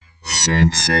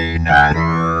Cincinnati.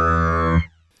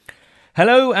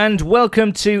 Hello and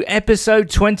welcome to episode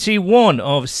 21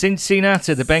 of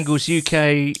Cincinnati, the Bengals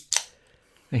UK.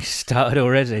 He started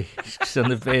already. He's on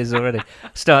the beers already.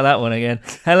 Start that one again.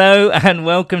 Hello and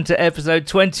welcome to episode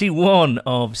 21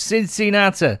 of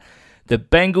Cincinnati, the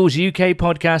Bengals UK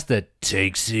podcast that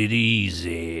takes it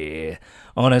easy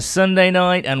on a Sunday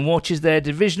night and watches their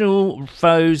divisional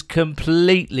foes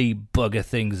completely bugger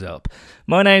things up.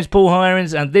 My name's Paul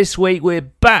Hirons, and this week we're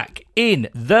back in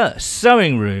the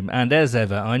sewing room, and as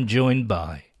ever, I'm joined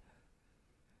by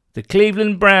the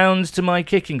Cleveland Browns to my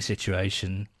kicking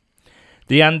situation,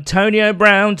 the Antonio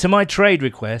Brown to my trade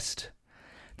request,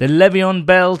 the Le'Veon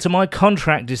Bell to my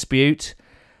contract dispute,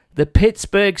 the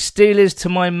Pittsburgh Steelers to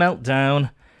my meltdown,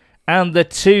 and the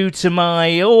two to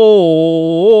my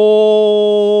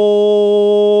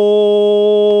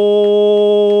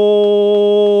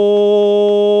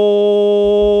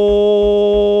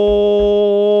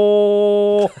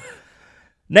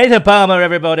Nathan Palmer,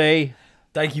 everybody.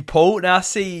 Thank you, Paul. Now, I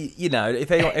see, if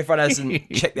everyone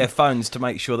hasn't checked their phones to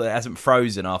make sure that it hasn't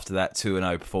frozen after that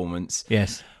 2-0 performance.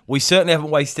 Yes. We certainly haven't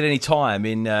wasted any time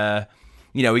in,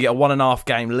 we get a 1.5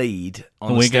 game lead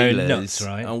on the Steelers. Go nuts,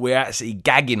 right? And we're actually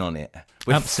gagging on it.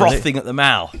 We're Absolutely. frothing at the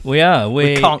mouth. We are.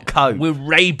 We can't cope. We're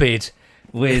rabid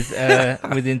with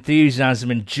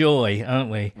enthusiasm and joy, aren't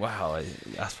we? Wow.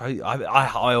 I suppose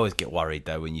I always get worried,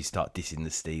 though, when you start dissing the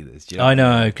Steelers. Do you know I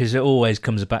know, because it always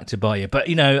comes back to bite you. But,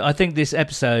 I think this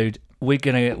episode, we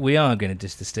are gonna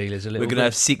diss the Steelers a little bit. We're going to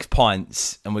have 6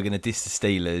 pints, and we're going to diss the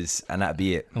Steelers, and that'll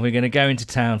be it. And we're going to go into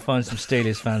town, find some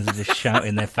Steelers fans and just shout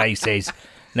in their faces.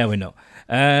 No, we're not.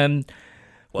 I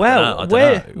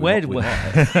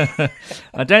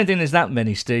don't think there's that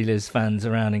many Steelers fans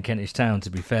around in Kentish Town, to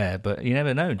be fair, but you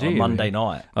never know, do you? On Monday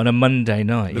night. On a Monday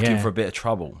night, Looking for a bit of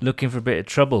trouble. Looking for a bit of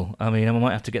trouble. I mean, I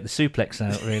might have to get the suplex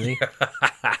out, really.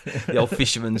 The old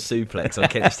fisherman's suplex on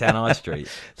Kentish Town High Street.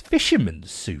 Fisherman's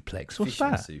suplex? What's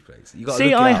fisherman's that? Suplex. You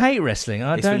See, I hate wrestling.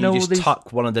 I don't know all you these... just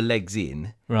tuck one of the legs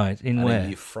in. Right, in and where?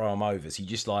 Then you throw them over. So you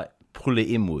just pull it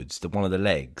inwards to one of the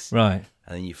legs. Right.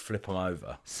 And then you flip them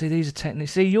over. See, these are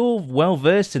techniques. See, you're well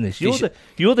versed in this. You're the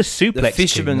suplex. The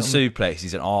fisherman's suplex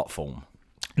is an art form.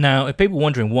 Now, if people are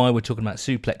wondering why we're talking about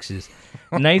suplexes,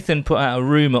 Nathan put out a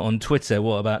rumour on Twitter,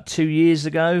 about 2 years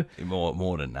ago?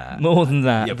 More than that. More than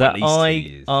that. Yeah, that at least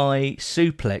 2 years. I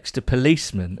suplexed a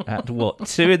policeman at 2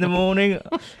 in the morning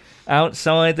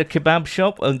outside the kebab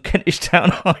shop on Kentish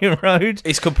Town High Road.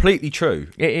 It's completely true.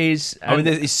 It is. I mean,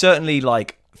 it's certainly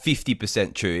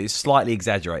 50% true. It's slightly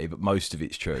exaggerated, but most of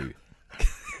it's true.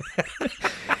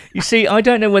 You see, I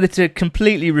don't know whether to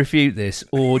completely refute this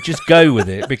or just go with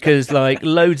it because,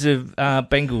 loads of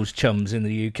Bengals chums in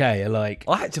the UK are like...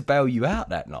 I had to bail you out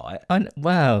that night.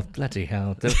 Wow, bloody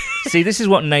hell. See, this is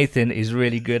what Nathan is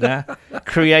really good at.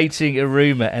 Creating a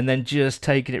rumour and then just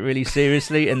taking it really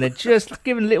seriously and then just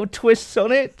giving little twists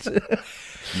on it.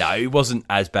 No, it wasn't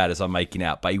as bad as I'm making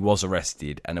out, but he was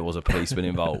arrested and there was a policeman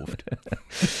involved.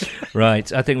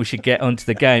 Right, I think we should get onto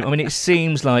the game. I mean, it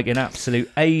seems like an absolute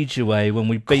age away when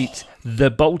we beat the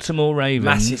Baltimore Ravens.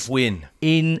 Massive win.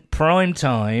 In prime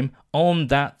time on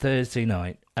that Thursday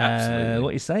night. Absolutely. What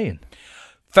are you saying?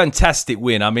 Fantastic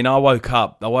win. I mean, I woke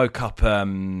up.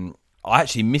 I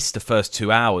actually missed the first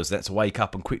 2 hours. That's to wake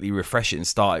up and quickly refresh it and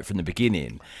start it from the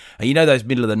beginning. And those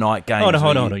middle of the night games.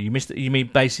 Hold on. You missed. You mean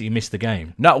basically you missed the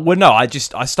game? No. Well, no. I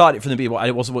started it from the beginning.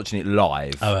 I wasn't watching it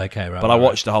live. Oh, okay, right. But I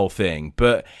watched the whole thing.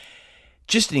 But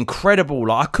just an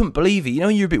incredible. I couldn't believe it.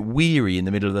 When you're a bit weary in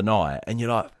the middle of the night and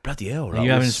you're like, bloody hell. Are you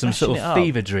having some sort of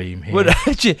fever dream here? Well,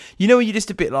 when you're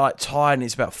just a bit tired and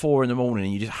it's about 4 a.m.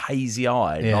 and you're just hazy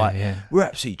eyed. Yeah. We're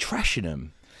absolutely trashing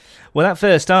them. Well, that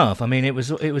first half, I mean, it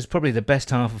was probably the best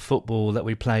half of football that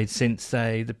we played since,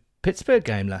 say, the Pittsburgh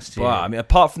game last year. Well, I mean,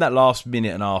 apart from that last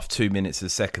minute and a half, 2 minutes of the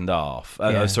second half,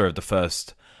 of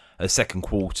the second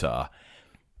quarter,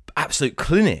 absolute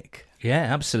clinic.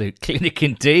 Yeah, absolute clinic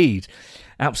indeed.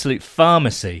 Absolute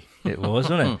pharmacy it was,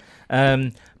 wasn't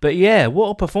it? But yeah, what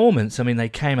a performance. I mean, they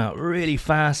came out really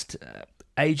fast.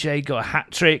 AJ got a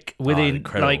hat-trick within,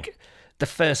 the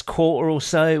first quarter or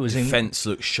so. It was defense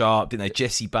looked sharp, didn't they?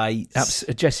 Jesse Bates.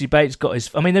 Jesse Bates got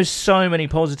his... I mean, there's so many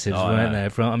positives, weren't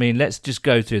there? I mean, let's just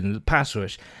go through them. The pass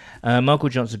rush. Michael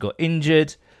Johnson got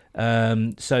injured,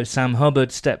 so Sam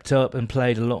Hubbard stepped up and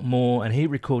played a lot more, and he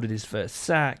recorded his first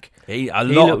sack. A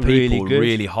lot of people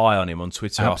really high on him on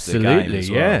Twitter after the game as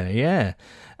well.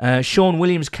 Yeah. Sean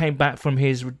Williams came back from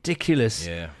his ridiculous...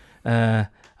 I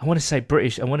want to say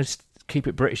British. I want to keep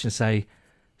it British and say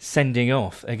sending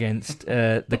off against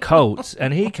the Colts,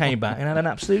 and he came back and had an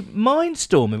absolute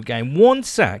mindstorm of a game. 1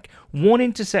 sack, 1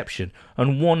 interception,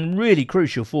 and 1 really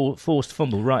crucial forced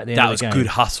fumble right at the end of the game. That was good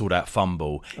hustle, that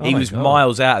fumble. Oh He my was God.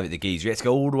 miles out of it, the geezer. He had to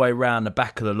go all the way around the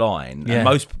back of the line. Yeah. And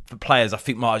most players, I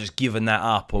think, might have just given that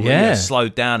up or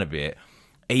slowed down a bit.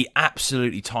 He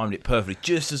absolutely timed it perfectly.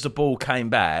 Just as the ball came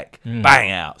back,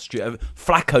 bang out. Straight over.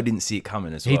 Flacco didn't see it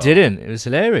coming as well. He didn't. It was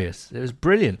hilarious. It was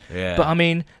brilliant. Yeah. But, I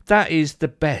mean, that is the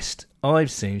best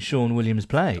I've seen Sean Williams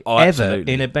play Oh, ever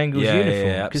absolutely. in a Bengals Yeah, uniform.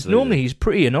 yeah, Because absolutely. normally he's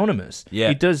pretty anonymous. Yeah.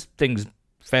 He does things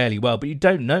fairly well, but you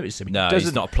don't notice him. He No, doesn't-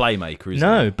 he's not a playmaker, is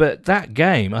No, he? but that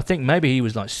game, I think maybe he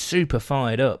was like super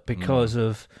fired up because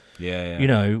of, Yeah. you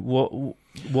know,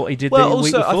 what he did Well, the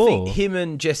week also, before. I think him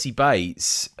and Jesse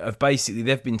Bates have basically,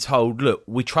 they've been told, look,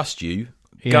 we trust you.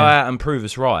 Yeah. Go out and prove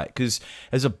us right. Because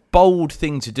there's a bold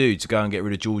thing to do to go and get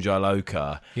rid of George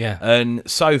Iloka. Yeah. And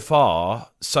so far,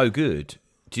 so good.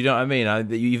 Do you know what I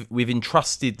mean? We've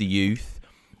entrusted the youth.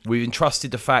 We've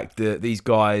entrusted the fact that these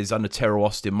guys under Terrell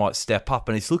Austin might step up,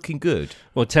 and it's looking good.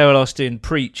 Well, Terrell Austin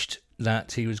preached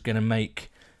that he was going to make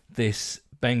this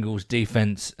Bengals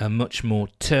defense a much more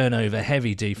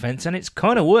turnover-heavy defense, and it's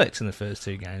kind of works in the first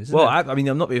 2 games. Isn't Well, it? I mean,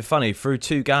 I'm not being funny. Through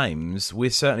 2 games,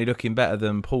 we're certainly looking better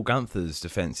than Paul Gunther's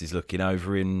defence is looking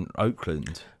over in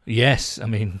Oakland. Yes, I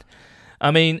mean,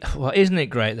 well, isn't it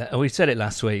great that we said it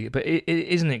last week? But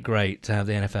isn't it great to have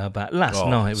the NFL back? Last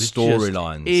night was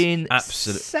storylines, just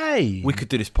insane. We could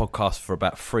do this podcast for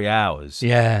about 3 hours.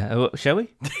 Yeah, shall we?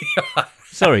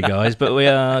 Sorry, guys, but we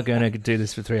are going to do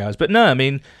this for 3 hours. But no, I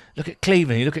mean, look at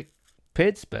Cleveland. You look at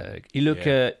Pittsburgh. You look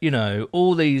at, you know,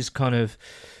 all these kind of.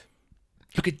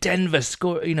 Look at Denver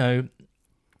score. You know,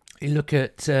 you look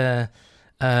at the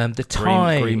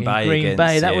tie Green in Bay Green against-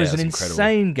 Bay. That yeah, was an that's incredible.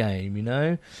 insane game. You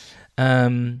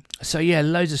know. So yeah,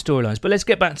 loads of storylines. But let's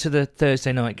get back to the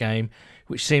Thursday night game,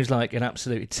 which seems like an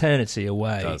absolute eternity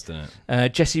away. It does, doesn't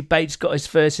it? Jesse Bates got his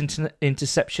first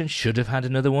interception. Should have had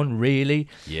another one, really.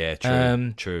 Yeah,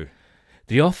 true. True.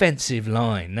 The offensive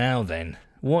line. Now then,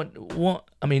 what?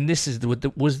 I mean, this is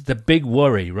was the big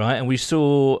worry, right? And we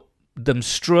saw them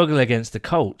struggle against the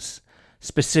Colts,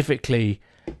 specifically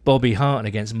Bobby Hart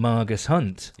against Margus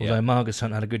Hunt. Yeah. Although Margus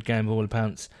Hunt had a good game by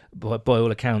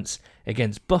all accounts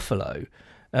against Buffalo.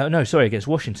 Against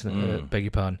Washington. Beg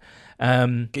your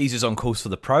pardon. Geezer's on course for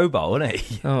the Pro Bowl, isn't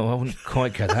he? Oh, I wouldn't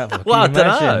quite get that far. Well, I Can you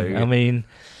dunno. imagine? I mean,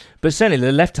 but certainly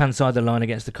the left-hand side of the line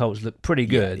against the Colts looked pretty Yeah,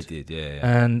 good. it did, yeah.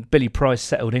 And Billy Price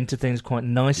settled into things quite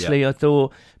nicely, I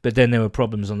thought. But then there were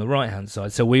problems on the right-hand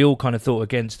side. So we all kind of thought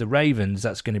against the Ravens,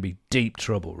 that's going to be deep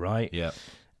trouble, right? Yeah.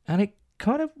 And it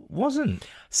kind of wasn't.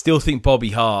 Still think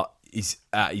Bobby Hart is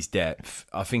at his depth.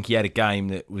 I think he had a game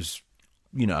that was,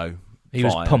 you know, He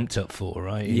fine. was pumped up for,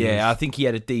 right? I think he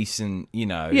had a decent, you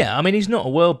know. Yeah, I mean, he's not a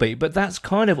world beat, but that's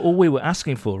kind of all we were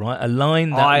asking for, right? A line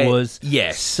that was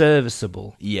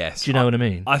serviceable. Yes. Do you know what I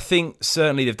mean? I think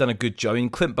certainly they've done a good job. I mean,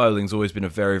 Clint Bowling's always been a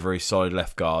very, very solid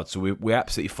left guard, so we're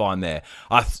absolutely fine there.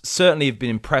 I certainly have been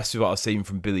impressed with what I've seen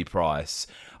from Billy Price.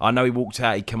 I know he walked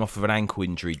out, he came off of an ankle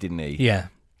injury, didn't he? Yeah.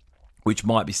 Which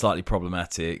might be slightly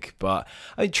problematic, but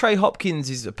I mean, Trey Hopkins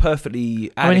is a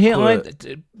perfectly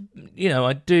adequate...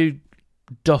 I do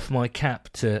doff my cap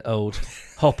to old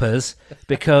Hoppers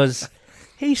because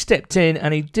he stepped in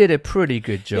and he did a pretty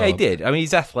good job. Yeah, he did. I mean,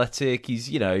 he's athletic. He's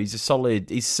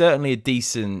he's certainly a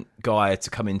decent guy to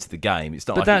come into the game. It's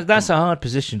not, but that's a hard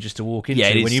position just to walk into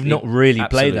it when is, you've not really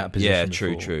played that position. Yeah,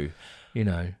 before, true. You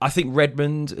know, I think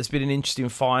Redmond has been an interesting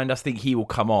find. I think he will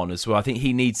come on as well. I think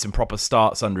he needs some proper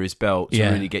starts under his belt to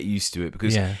really get used to it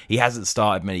because he hasn't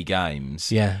started many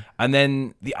games. Yeah. And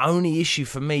then the only issue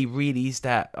for me really is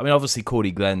that, I mean, obviously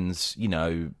Cordy Glenn's,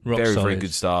 very, very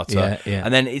good starter. Yeah.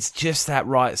 And then it's just that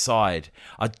right side.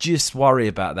 I just worry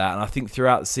about that. And I think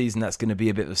throughout the season, that's going to be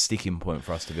a bit of a sticking point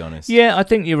for us, to be honest. Yeah, I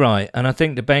think you're right. And I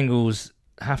think the Bengals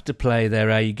have to play their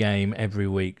A game every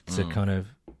week to kind of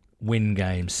win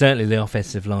games. Certainly the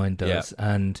offensive line does.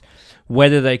 Yeah. And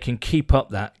whether they can keep up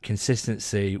that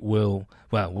consistency we'll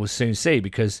soon see,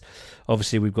 because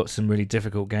obviously we've got some really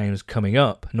difficult games coming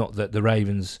up. Not that the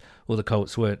Ravens or the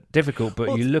Colts weren't difficult,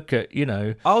 but you look at,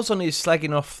 I was on here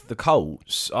slagging off the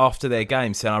Colts after their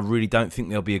game, saying I really don't think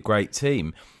they'll be a great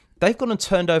team. They've gone and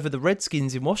turned over the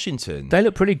Redskins in Washington. They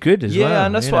look pretty good as well. Yeah,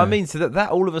 and that's what I mean. So that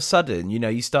all of a sudden,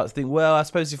 you start to think, well, I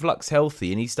suppose if Luck's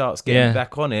healthy and he starts getting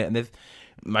back on it, and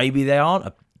maybe they aren't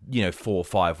a 4 or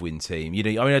 5 win team. I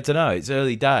don't know. It's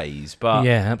early days, but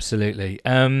yeah, absolutely.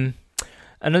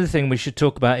 Another thing we should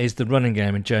talk about is the running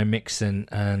game and Joe Mixon,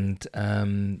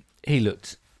 and he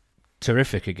looked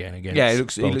terrific again against. Yeah, he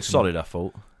looks solid, I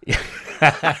thought.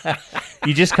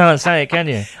 You just can't say it, can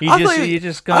you? You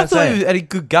just can't say it. He had a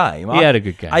good game. He had a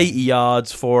good game. 80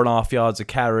 yards, 4.5 yards a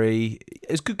carry.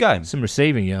 It was a good game. Some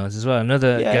receiving yards as well.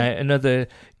 Another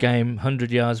game,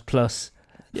 100 yards plus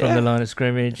from the line of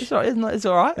scrimmage. It's all right. It's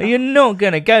all right. You're not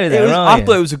going to go there, I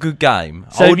thought it was a good game.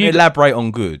 So I wouldn't elaborate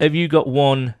on good. Have you got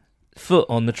one foot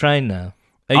on the train now?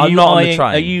 I'm not on the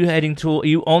train. Are you heading to? Are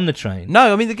you on the train?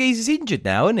 No, I mean the geezer's injured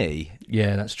now, isn't he?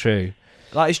 Yeah, that's true.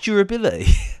 Like his durability.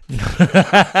 No,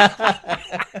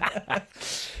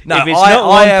 if it's not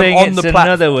one thing, it's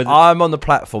another. I'm on the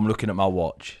platform looking at my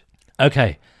watch.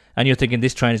 Okay, and you're thinking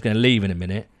this train is going to leave in a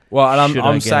minute. Well, and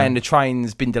I'm saying the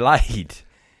train's been delayed.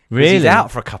 Really? He's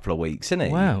out for a couple of weeks, isn't he?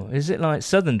 Wow, is it like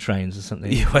Southern trains or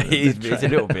something? Yeah, it's a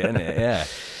little bit, isn't it? Yeah.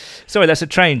 Sorry, that's a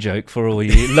train joke for all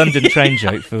you London train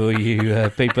joke for all you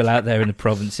people out there in the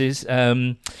provinces.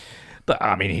 But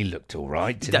I mean, he looked all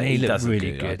right. Didn't he? He looked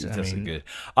really good. He does look good.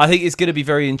 I think it's going to be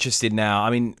very interesting now. I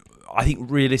mean, I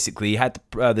think realistically, he had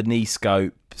the knee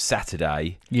scope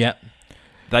Saturday. Yeah.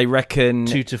 They reckon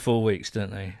 2 to 4 weeks,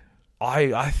 don't they?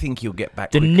 I think he'll get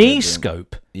back. The knee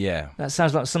scope. Yeah. That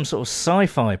sounds like some sort of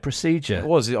sci-fi procedure. It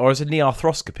was, or it was a knee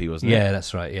arthroscopy, wasn't it? Yeah,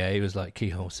 that's right. Yeah, it was like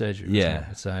keyhole surgery.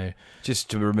 Yeah. So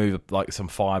just to remove like some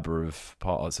fibre of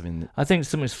part of something. I think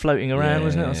something was floating around,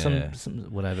 wasn't it, or some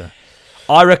whatever.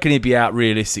 I reckon he'd be out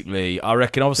realistically. I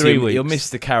reckon obviously 3 weeks. He'll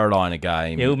miss the Carolina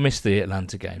game. He'll miss the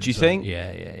Atlanta game. Do you think?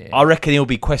 Yeah. I reckon he'll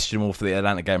be questionable for the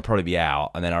Atlanta game, probably be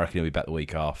out, and then I reckon he'll be back the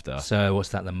week after. So what's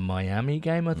that? The Miami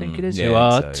game, I think it is. Yeah, who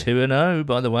are 2-0,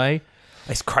 by the way.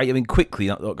 It's crazy. I mean, quickly,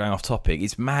 not going off topic,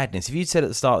 it's madness. If you'd said at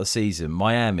the start of the season,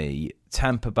 Miami,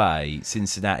 Tampa Bay,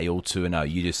 Cincinnati, all 2-0,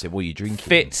 you just said, "What are you drinking?"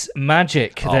 Fitz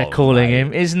Magic, they're calling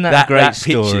him. Isn't that a great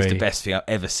story? That picture is the best thing I've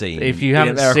ever seen. If you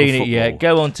haven't seen it yet,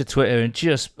 go onto Twitter and he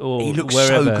looks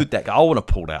so good. That guy, I want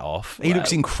to pull that off. He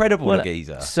looks incredible, the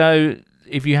geezer. So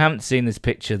if you haven't seen this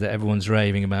picture that everyone's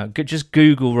raving about, just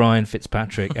Google Ryan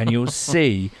Fitzpatrick and you'll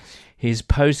see his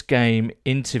post-game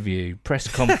interview press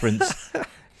conference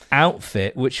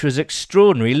outfit, which was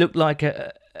extraordinary. He looked like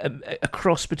a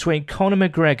cross between Conor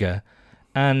McGregor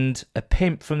and a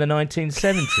pimp from the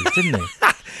 1970s, didn't he?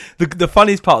 The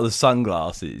funniest part of the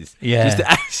sunglasses, just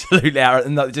absolutely out,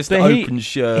 and just the open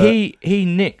shirt. He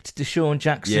nicked Deshaun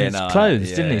Jackson's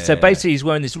clothes, didn't he? So basically, he's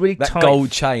wearing this really tight gold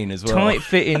chain as well,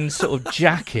 tight-fitting sort of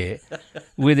jacket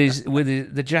with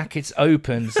the jacket's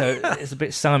open, so it's a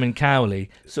bit Simon Cowley,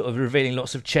 sort of revealing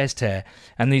lots of chest hair,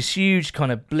 and these huge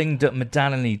kind of blinged up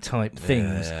medallion-y type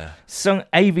things. Some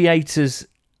aviators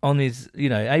on his,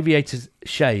 aviators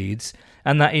shades.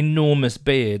 And that enormous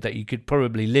beard that you could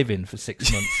probably live in for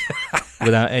 6 months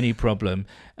without any problem.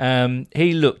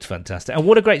 He looked fantastic. And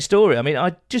what a great story. I mean,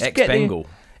 I just Ex-Bengal.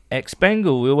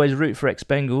 Ex-Bengal. We always root for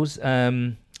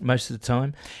ex-Bengals most of the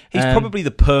time. He's probably the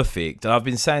perfect, and I've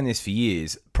been saying this for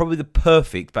years, probably the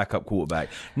perfect backup quarterback.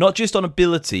 Not just on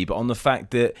ability, but on the fact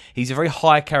that he's a very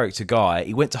high character guy.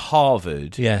 He went to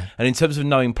Harvard. Yeah. And in terms of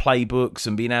knowing playbooks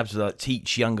and being able to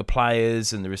teach younger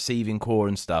players and the receiving core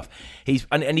and stuff, he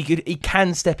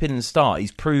can step in and start.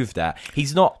 He's proved that.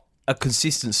 He's not a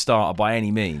consistent starter by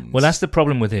any means. Well, that's the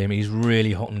problem with him. He's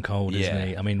really hot and cold, isn't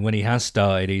he? I mean, when he has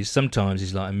started, sometimes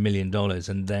he's like $1 million,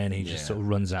 and then he just sort of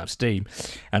runs out of steam.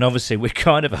 And obviously, we're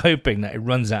kind of hoping that it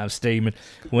runs out of steam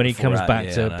when he comes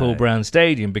back to Paul Brown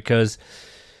Stadium, because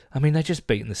I mean, they're just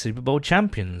beating the Super Bowl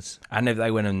champions. And if they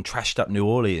went and trashed up New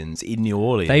Orleans in New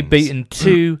Orleans, they've beaten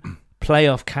two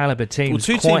playoff caliber teams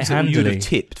quite handily. You would have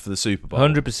tipped for the Super Bowl,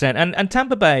 100%. And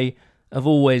Tampa Bay have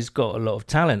always got a lot of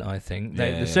talent, I think.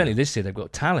 Certainly this year they've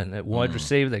got talent at wide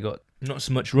receiver. They've got not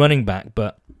so much running back,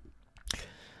 but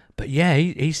yeah,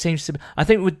 he seems to be... I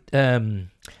think with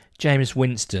Jameis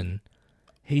Winston,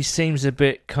 he seems a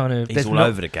bit kind of... He's all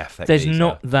over the gaff. There's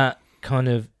not that kind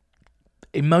of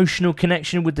emotional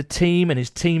connection with the team and his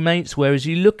teammates, whereas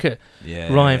you look at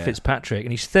Ryan Fitzpatrick,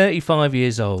 and he's 35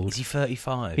 years old. Is he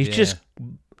 35? He's just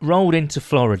rolled into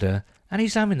Florida... And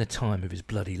he's having the time of his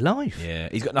bloody life. Yeah,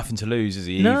 he's got nothing to lose, is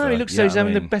he? No, he looks like he's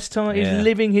having the best time. He's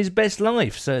living his best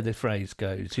life, so the phrase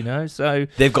goes, So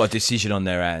they've got a decision on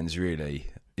their hands, really.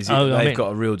 They've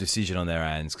got a real decision on their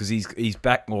hands, because he's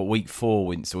back, week 4,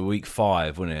 Winston, week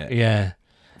 5, wasn't it? Yeah.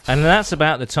 And that's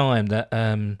about the time that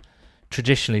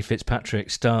traditionally Fitzpatrick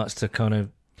starts to kind of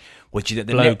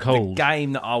blow cold. The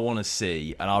game that I want to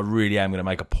see, and I really am going to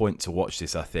make a point to watch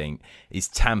this, I think, is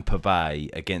Tampa Bay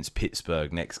against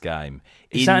Pittsburgh next game.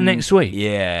 Is that next week?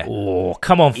 Yeah. Oh,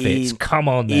 come on, Fitz. Come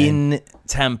on, then. In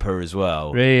Tampa as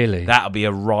well. Really? That'll be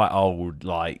a right old,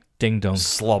 ding-dong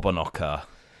slobber knocker.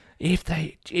 If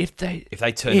they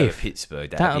turn over Pittsburgh,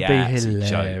 that'd be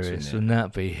hilarious. Wouldn't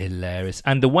that be hilarious?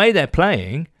 And the way they're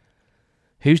playing,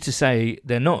 who's to say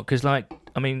they're not? Because,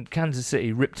 I mean, Kansas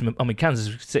City ripped them. I mean,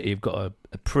 Kansas City have got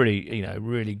a pretty,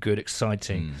 really good,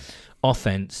 exciting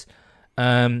offense.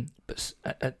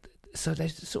 So they're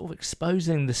sort of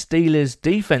exposing the Steelers'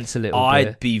 defense a little bit.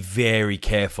 I'd be very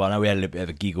careful. I know we had a little bit of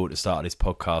a giggle at the start of this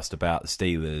podcast about the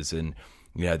Steelers and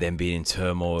them being in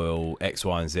turmoil, X,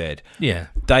 Y, and Z. Yeah,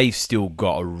 they've still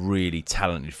got a really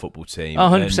talented football team.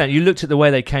 100%. You looked at the way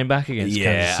they came back against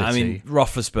Kansas City. I mean,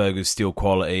 Roethlisberger's still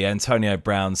quality. Antonio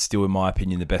Brown's still, in my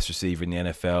opinion, the best receiver in the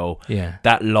NFL. Yeah,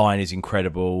 that line is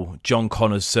incredible. John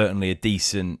Connor's certainly a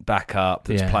decent backup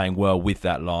that's playing well with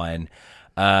that line.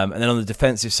 And then on the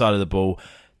defensive side of the ball,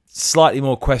 slightly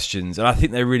more questions, and I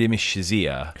think they really miss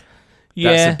Shazier.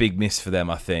 That's a big miss for them,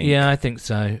 I think. Yeah, I think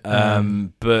so.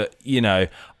 But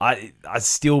I'd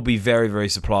still be very, very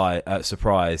surprised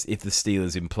if the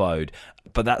Steelers implode.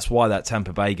 But that's why that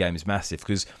Tampa Bay game is massive,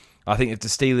 because I think if the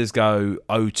Steelers go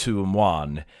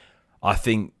 0-2-1, I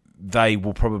think they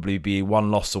will probably be one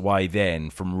loss away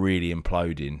then from really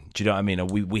imploding. Do you know what I mean?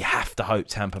 We have to hope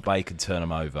Tampa Bay can turn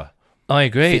them over. I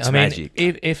agree. Fitzmagic.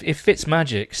 If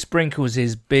Fitzmagic sprinkles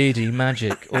his beardy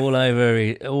magic all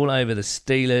over the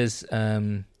Steelers,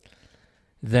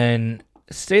 then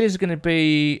Steelers are going to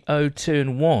be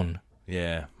 0-2-1.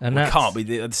 Yeah, and it can't be.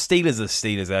 The Steelers are the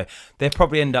Steelers. They'll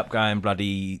probably end up going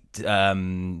bloody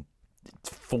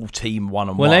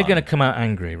 14-1-1. Well, they're going to come out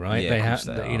angry, right? Yeah,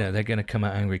 they're going to come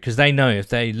out angry because they know if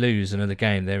they lose another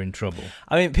game, they're in trouble.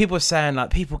 I mean, people are saying,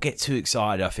 people get too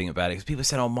excited, I think, about it, because people are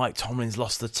saying, Mike Tomlin's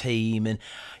lost the team, and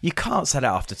you can't say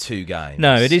that after 2 games.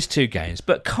 No, it is 2 games,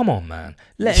 but come on, man,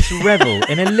 let's revel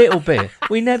in a little bit.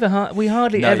 We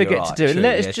hardly ever get to do it.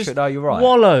 Let us just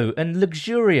wallow and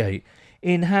luxuriate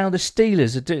in how the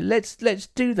Steelers are doing. Let's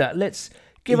do that. Let's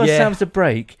give ourselves a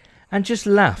break. And just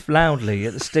laugh loudly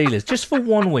at the Steelers, just for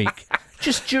 1 week,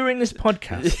 just during this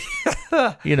podcast,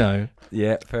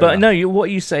 Yeah, fair but enough. no, what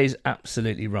you say is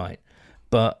absolutely right.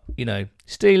 But,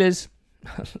 Steelers,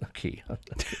 lucky.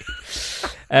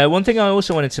 One thing I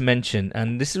also wanted to mention,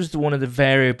 and this was one of the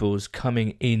variables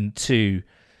coming into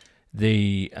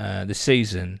the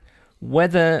season,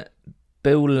 whether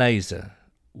Bill Lazor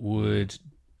would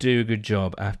do a good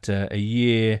job after a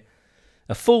year,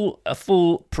 a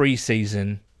full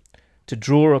pre-season, to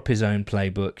draw up his own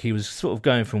playbook. He was sort of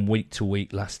going from week to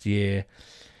week last year.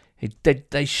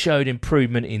 They showed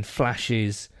improvement in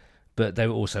flashes, but they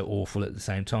were also awful at the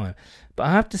same time. But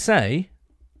I have to say,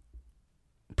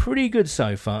 pretty good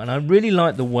so far, and I really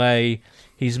like the way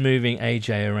he's moving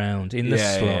AJ around in the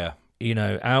slot,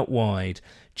 out wide,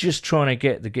 just trying to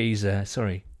get the geezer.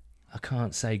 Sorry, I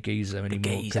can't say geezer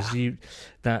anymore because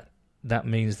that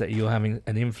means that you're having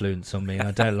an influence on me, and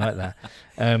I don't like that.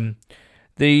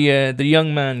 The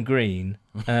young man Green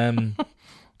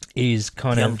is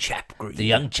kind of... The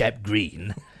young chap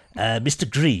Green. Mr.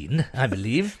 Green, I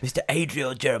believe. Mr.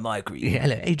 Adriel Jeremiah Green. Yeah,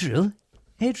 hello, Adriel.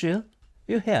 Adriel,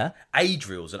 you here?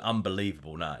 Adriel's an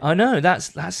unbelievable name. I know, that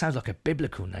sounds like a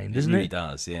biblical name, doesn't it? It really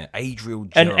does, yeah. Adriel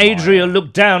Jeremiah. And Adriel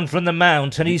looked down from the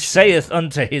mount, and he saith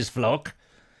unto his flock...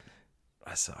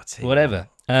 Whatever.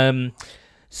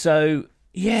 So,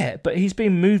 yeah, but he's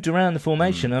been moved around the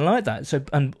formation. I like that. So,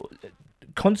 and...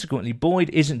 consequently, Boyd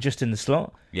isn't just in the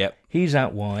slot. Yep. He's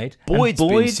out wide. Boyd's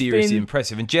been seriously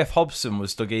impressive. And Jeff Hobson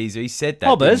was the geezer. He said that,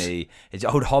 Hobbers? didn't he? It's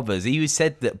old Hobbers. He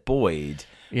said that Boyd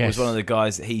was one of the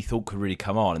guys that he thought could really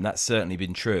come on, and that's certainly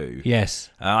been true. Yes.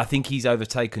 I think he's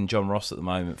overtaken John Ross at the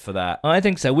moment for that. I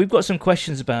think so. We've got some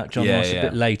questions about John Ross a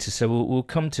bit later, so we'll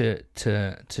come to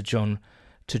John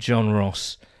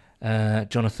Ross,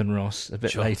 Jonathan Ross a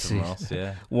bit later. Ross,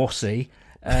 yeah. Wassy.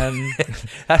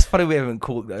 That's funny we haven't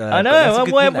called... I know,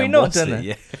 why have we not done that?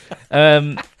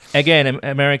 Yeah. Again,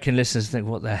 American listeners think,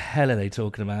 what the hell are they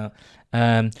talking about?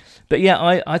 But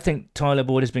yeah, I think Tyler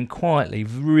Boyd has been quietly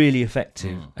really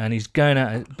effective, and he's going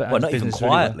out. Well, not even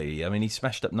quietly. Really well. I mean, he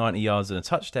smashed up 90 yards and a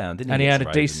touchdown, didn't he? And he had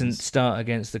a decent start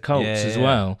against the Colts as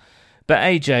well. But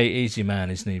AJ is your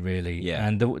man, isn't he? Really? Yeah.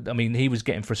 And he was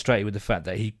getting frustrated with the fact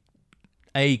that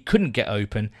he couldn't get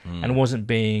open and wasn't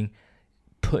being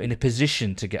put in a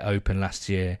position to get open last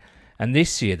year. And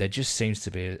this year, there just seems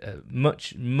to be a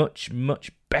much, much,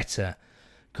 much better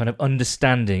kind of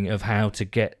understanding of how to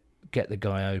get the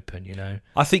guy open,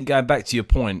 I think going back to your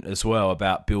point as well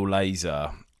about Bill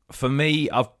Lazor, for me,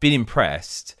 I've been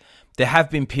impressed. There have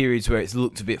been periods where it's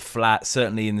looked a bit flat.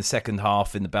 Certainly in the second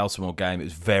half in the Baltimore game, it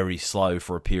was very slow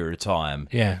for a period of time.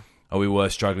 Yeah. And we were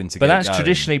struggling to get going. But that's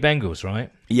traditionally Bengals,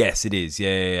 right? Yes, it is.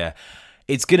 Yeah.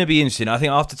 It's going to be interesting. I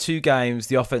think after 2 games,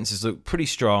 the offenses look pretty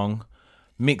strong.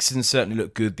 Mixon certainly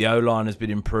looked good. The O-line has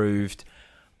been improved.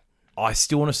 I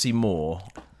still want to see more.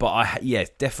 But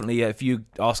definitely. If you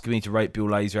ask me to rate Bill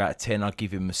Lazor out of 10, I'd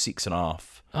give him a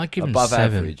 6.5. I'd give him above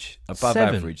 7. average. Above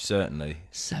 7. average, certainly.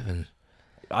 7.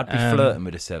 I'd be flirting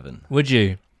with a 7. Would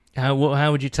you? How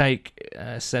would you take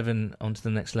 7 onto the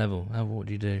next level? What would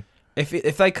you do?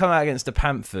 If they come out against the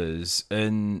Panthers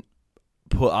and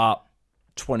put up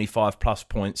 25 plus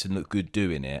points and look good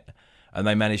doing it, and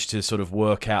they manage to sort of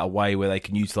work out a way where they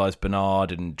can utilise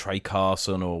Bernard and Trey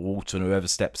Carson or Walton, whoever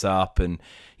steps up, and,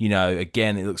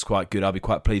 again, it looks quite good, I'll be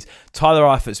quite pleased. Tyler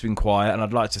Eifert's been quiet, and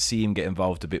I'd like to see him get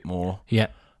involved a bit more. Yeah.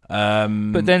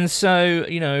 But then, so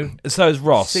is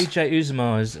Ross. CJ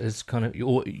Uzomah is kind of,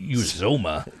 or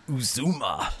Uzomah,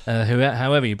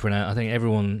 however you pronounce. I think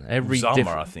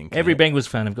every Bengals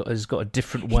fan has got a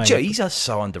different way. He's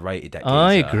so underrated. That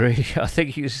I agree. I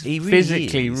think he really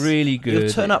physically is. really good.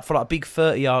 He'll turn up for like a big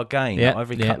 30-yard gain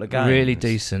every couple of games. Really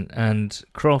decent. And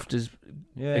Croft has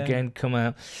again come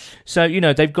out. So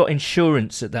they've got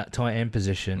insurance at that tight end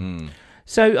position.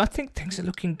 So I think things are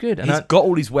looking good. And He's got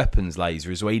all his weapons,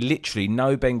 Lazor, as well. He literally,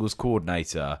 no Bengals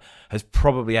coordinator has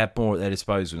probably had more at their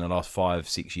disposal in the last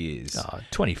 5-6 years.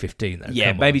 2015, though.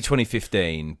 Yeah, maybe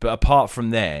 2015. But apart from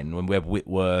then, when we have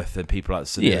Whitworth and people like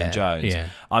Sunil and Jones,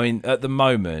 I mean, at the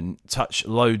moment, touch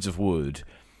loads of wood,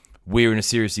 we're in a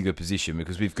seriously good position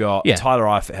because we've got Tyler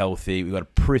Eifert healthy. We've got a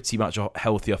pretty much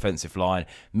healthy offensive line.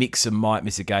 Mixon might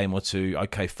miss a game or two.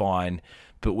 Okay, fine.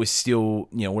 But we're still,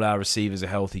 all our receivers are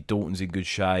healthy. Dalton's in good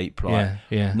shape.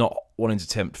 Not wanting to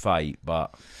tempt fate,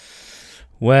 but...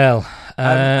 Well...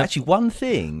 actually, one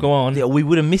thing... Go on. We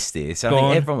would have missed this. I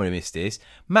think everyone would have missed this.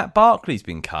 Matt Barkley's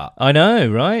been cut. I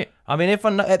know, right? I mean,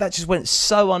 everyone that just went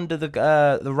so under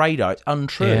the radar. It's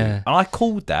untrue. Yeah. And I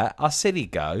called that. I said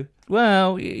he'd go.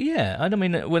 Well, yeah. I don't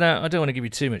want to give you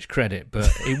too much credit, but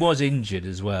he was injured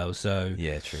as well, so...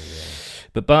 Yeah, true, yeah.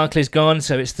 But Barkley's gone,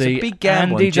 so it's the big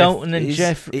gamble. Andy Dalton and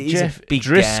Jeff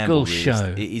Driscoll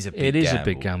show. It is a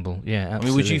big gamble. Yeah, absolutely. I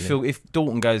mean, would you feel if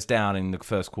Dalton goes down in the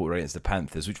first quarter against the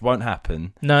Panthers, which won't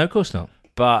happen? No, of course not.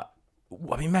 But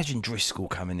I mean, imagine Driscoll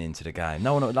coming into the game.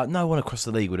 No one across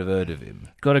the league would have heard of him.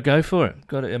 Got to go for it.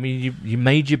 I mean, you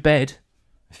made your bed.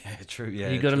 Yeah, true. Yeah,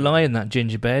 you got to lie in that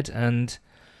ginger bed, and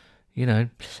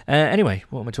Anyway,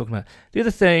 what am I talking about? The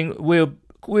other thing,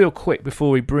 real quick before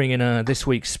we bring in this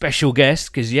week's special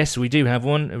guest, because yes, we do have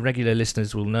one. Regular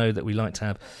listeners will know that we like to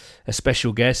have a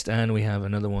special guest, and we have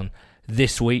another one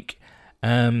this week.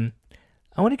 I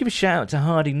want to give a shout out to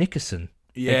Hardy Nickerson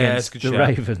against the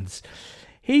Ravens.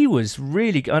 He was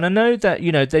really good, and I know that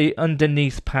the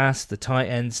underneath pass, the tight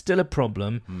end, still a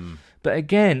problem. But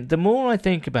again, the more I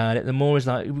think about it, the more it's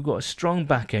like we've got a strong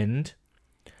back end,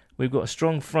 we've got a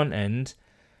strong front end.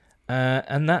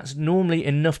 And that's normally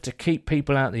enough to keep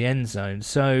people out the end zone.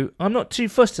 So I'm not too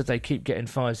fussed if they keep getting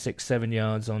 5, 6, 7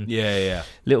 yards on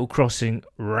little crossing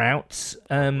routes.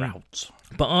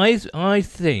 But I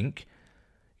think,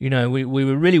 we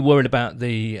were really worried about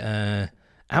the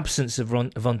absence of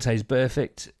Vontaze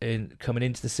Burfict coming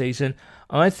into the season.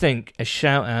 I think a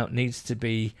shout out needs to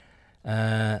be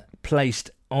placed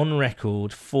on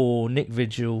record for Nick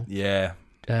Vigil,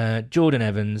 Jordan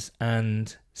Evans,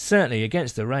 and certainly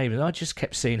against the Ravens, I just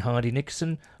kept seeing Hardy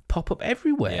Nickerson pop up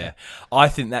everywhere. Yeah, I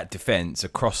think that defence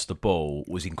across the ball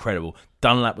was incredible.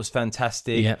 Dunlap was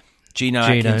fantastic. Yeah. Geno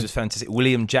Atkins was fantastic.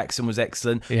 William Jackson was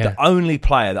excellent. Yeah. The only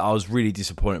player that I was really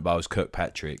disappointed by was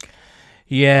Kirkpatrick.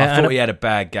 Yeah, I thought he had a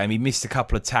bad game. He missed a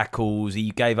couple of tackles.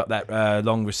 He gave up that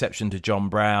long reception to John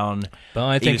Brown. But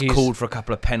I think he was called for a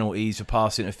couple of penalties for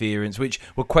pass interference, which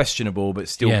were questionable, but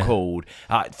still called.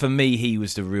 For me, he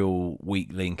was the real weak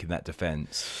link in that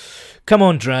defence. Come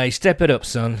on, Dre, step it up,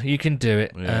 son. You can do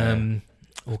it. Yeah.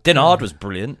 Denard was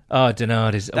brilliant. Oh,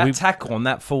 Denard is... That tackle on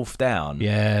that fourth down.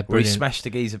 Yeah, brilliant. Where he smashed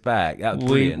the geezer back. That was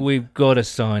brilliant. We've got to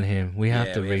sign him. We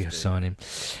have to re-sign him.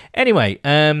 Anyway,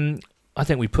 I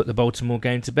think we put the Baltimore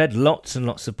game to bed. Lots and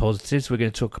lots of positives. We're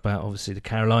going to talk about, obviously, the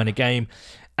Carolina game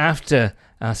after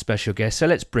our special guest. So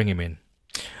let's bring him in.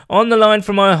 On the line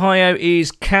from Ohio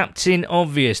is Captain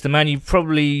Obvious, the man you've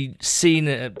probably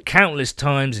seen countless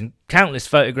times in countless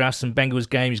photographs from Bengals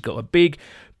games. He's got a big,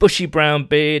 bushy brown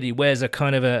beard. He wears a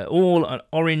kind of an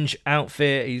orange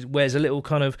outfit. He wears a little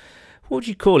kind of, what do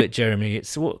you call it, Jeremy?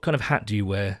 What kind of hat do you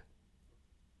wear?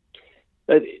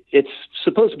 It's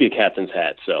supposed to be a captain's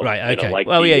hat, so right, okay.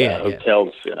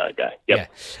 Hotels guy.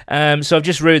 Yep. Yeah. So I've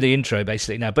just ruined the intro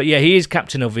basically now, but yeah, he is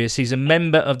Captain Obvious. He's a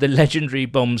member of the legendary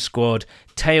Bomb Squad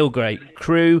tailgate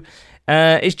crew.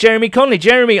 It's Jeremy Conley.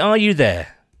 Jeremy, are you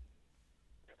there?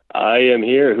 I am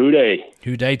here.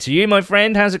 Hooday to you, my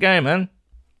friend. How's it going, man?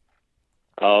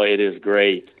 Oh, it is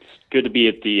great. It's good to be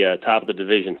at the top of the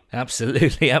division.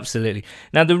 Absolutely.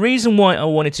 Now, the reason why I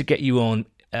wanted to get you on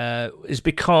is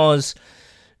because,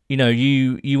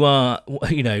 you are,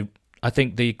 I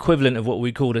think the equivalent of what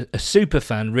we call a super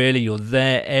fan, really. You're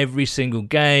there every single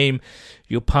game.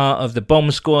 You're part of the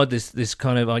Bomb Squad, this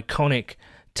kind of iconic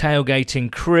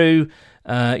tailgating crew.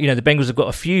 The Bengals have got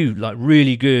a few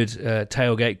really good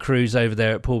tailgate crews over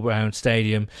there at Paul Brown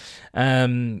Stadium.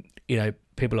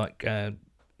 People like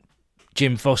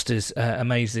Jim Foster's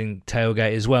amazing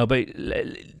tailgate as well. But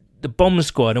the Bomb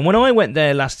Squad, and when I went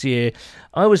there last year,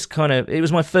 it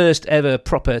was my first ever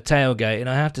proper tailgate, and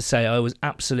I have to say I was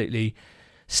absolutely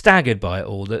staggered by it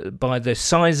all, by the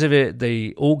size of it,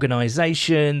 the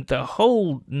organisation, the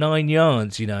whole 9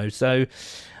 yards, So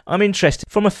I'm interested,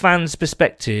 from a fan's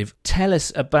perspective, tell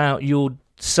us about your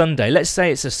Sunday. Let's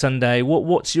say it's a Sunday.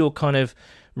 What's your kind of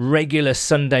regular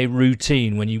Sunday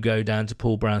routine when you go down to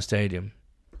Paul Brown Stadium?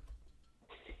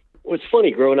 Well, it's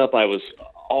funny. Growing up, I was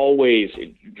always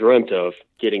dreamt of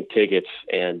getting tickets,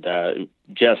 and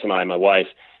Jess and I, my wife,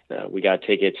 we got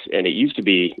tickets, and it used to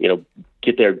be,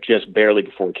 get there just barely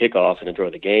before kickoff and enjoy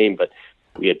the game, but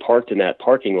we had parked in that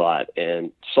parking lot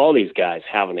and saw these guys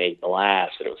having a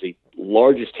blast, and it was the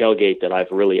largest tailgate that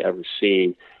I've really ever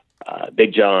seen.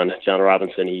 Big John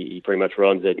Robinson, he pretty much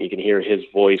runs it, and you can hear his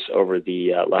voice over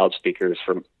the loudspeakers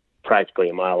from practically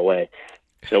a mile away.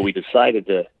 So we decided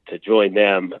to join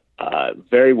them.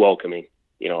 Very welcoming.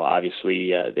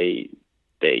 Obviously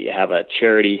they have a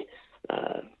charity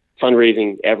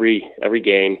fundraising every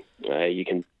game. You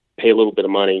can pay a little bit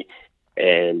of money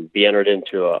and be entered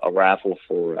into a raffle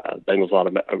for Bengals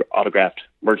autographed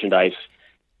merchandise.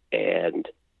 And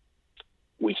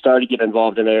we started getting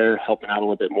involved in there, helping out a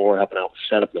little bit more, helping out with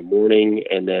setup in the morning.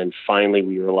 And then finally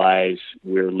we realized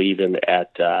we were leaving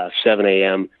at 7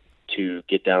 a.m. to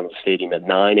get down to the stadium at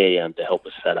 9 a.m. to help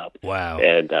us set up. Wow.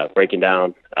 And breaking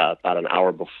down about an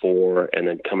hour before, and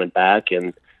then coming back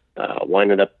and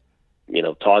winding up,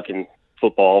 talking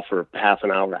football for half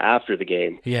an hour after the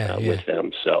game with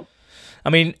them. So, I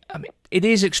mean, it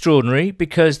is extraordinary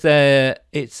because there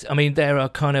are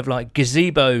kind of like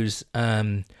gazebos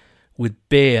with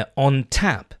beer on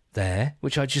tap there,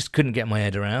 which I just couldn't get my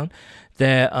head around.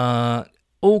 There are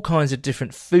all kinds of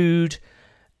different food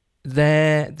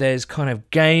there's kind of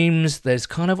games, there's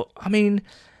kind of,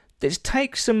 this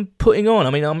takes some putting on.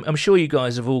 I'm sure you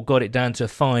guys have all got it down to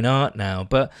fine art now,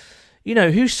 but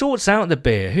who sorts out the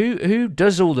beer, who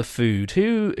does all the food,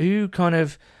 who kind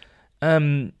of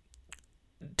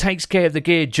takes care of the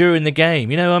gear during the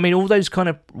game, all those kind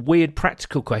of weird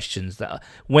practical questions that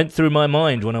went through my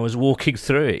mind when I was walking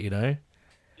through it.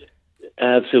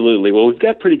 Absolutely. Well, we've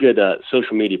got pretty good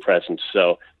social media presence,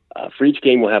 so for each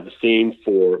game, we'll have a theme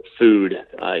for food.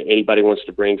 Anybody wants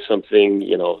to bring something,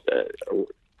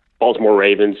 Baltimore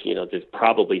Ravens, there's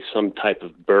probably some type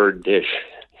of bird dish,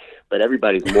 but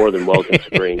everybody's more than welcome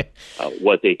to bring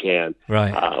what they can.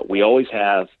 Right. We always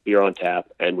have beer on tap,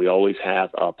 and we always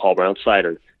have Paul Brown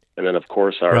cider. And then, of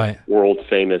course, our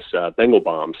world-famous Bengal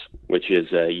Bombs, which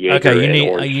is Jaeger and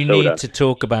orange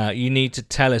soda. You need to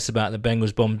tell us about the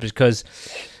Bengals Bombs, because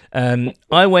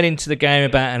I went into the game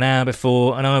about an hour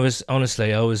before, and I was a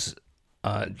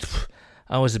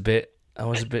bit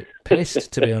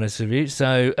pissed, to be honest with you.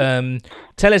 So,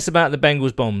 tell us about the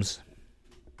Bengals Bombs.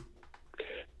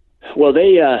 Well,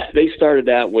 they started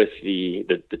that with the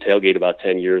tailgate about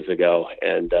 10 years ago,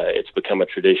 and it's become a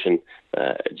tradition.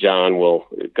 John will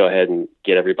go ahead and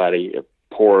get everybody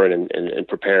pouring and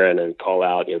preparing and call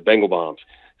out, Bengal Bombs.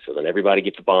 So then everybody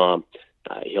gets a bomb.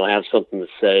 He'll have something to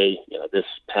say. This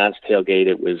past tailgate,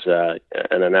 it was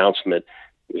an announcement.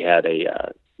 We had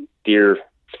a dear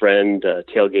friend,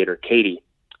 tailgater Katie,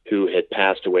 who had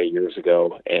passed away years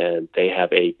ago, and they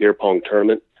have a beer pong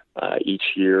tournament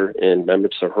each year in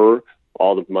remembrance of her.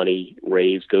 All the money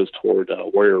raised goes toward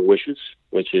Warrior Wishes,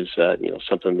 which is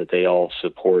something that they all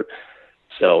support.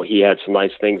 So he had some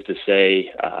nice things to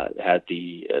say. Had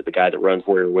the guy that runs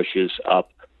Warrior Wishes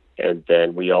up, and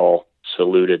then we all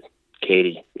saluted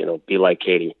Katie. Be like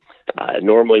Katie.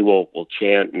 Normally we'll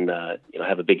chant and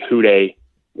have a big hooday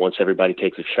once everybody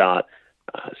takes a shot.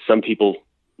 Some people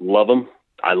love them.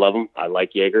 I love them. I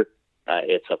like Jaeger.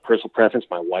 It's a personal preference.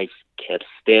 My wife can't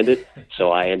stand it,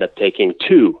 so I end up taking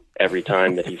 2 every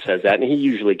time that he says that, and he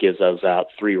usually gives those out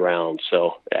 3 rounds.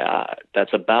 So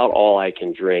that's about all I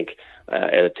can drink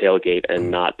at a tailgate and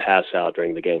not pass out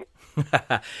during the game.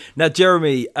 Now,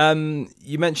 Jeremy,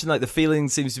 you mentioned the feeling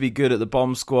seems to be good at the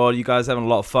Bomb Squad. You guys having a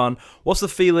lot of fun. What's the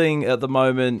feeling at the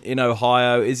moment in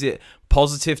Ohio? Is it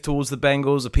positive towards the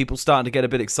Bengals? Are people starting to get a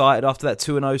bit excited after that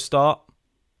 2-0 start?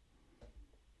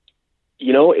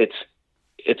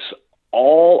 It's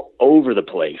all over the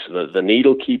place. The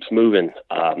needle keeps moving.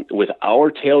 With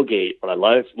our tailgate, what I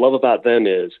love about them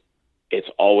is it's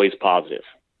always positive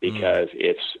because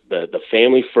it's the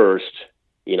family first.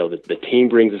 The team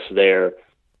brings us there,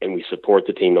 and we support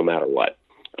the team no matter what.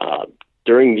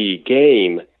 During the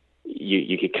game,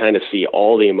 you could kind of see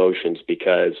all the emotions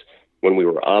because when we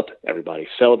were up, everybody's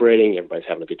celebrating, everybody's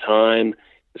having a good time.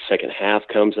 The second half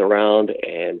comes around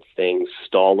and things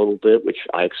stall a little bit, which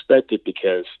I expected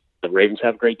because the Ravens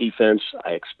have great defense.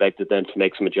 I expected them to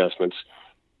make some adjustments.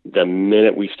 The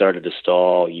minute we started to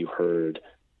stall, you heard,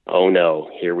 oh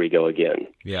no, here we go again.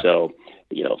 Yeah. So,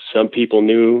 some people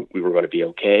knew we were going to be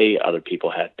okay. Other people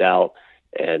had doubt.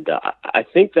 And I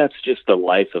think that's just the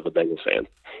life of a Bengals fan.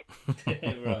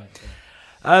 Right.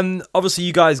 Obviously,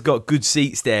 you guys got good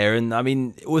seats there, and I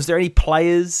mean, was there any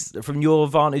players from your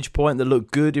vantage point that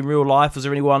looked good in real life? Was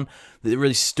there anyone that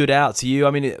really stood out to you?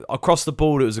 I mean, across the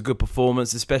board, it was a good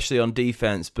performance, especially on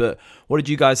defense. But what did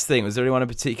you guys think? Was there anyone in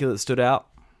particular that stood out?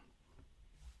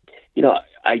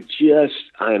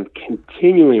 I'm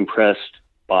continually impressed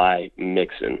by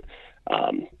Mixon.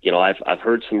 I've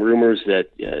heard some rumors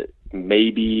that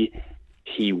maybe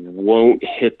he won't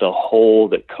hit the hole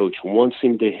that coach wants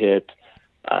him to hit.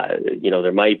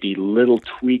 There might be little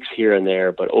tweaks here and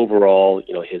there, but overall,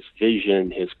 his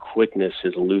vision, his quickness,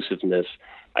 his elusiveness,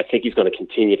 I think he's going to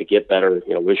continue to get better.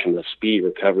 Wish him the speed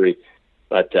recovery.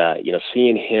 But,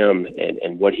 seeing him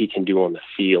and what he can do on the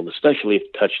field, especially if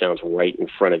the touchdown's right in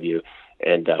front of you.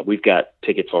 And we've got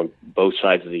tickets on both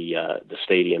sides of the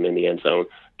stadium in the end zone,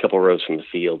 a couple rows from the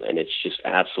field, and it's just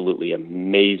absolutely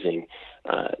amazing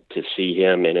to see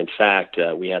him. And in fact,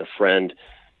 we had a friend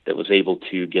that was able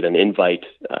to get an invite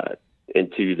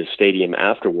into the stadium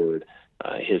afterward.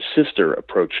 His sister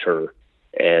approached her,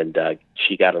 and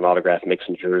she got an autographed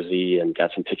Mixon jersey and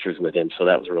got some pictures with him. So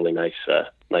that was a really nice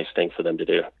thing for them to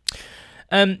do.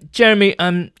 Jeremy,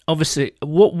 obviously,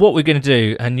 what we're going to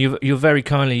do, and you're very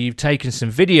kindly, you've taken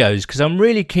some videos, because I'm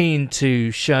really keen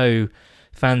to show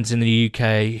fans in the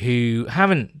UK who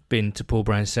haven't been to Paul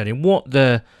Brown Stadium what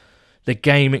the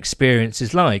game experience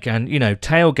is like. And,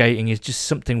 tailgating is just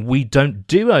something we don't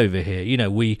do over here.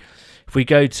 If we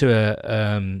go to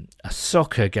a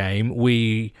soccer game,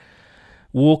 we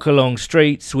walk along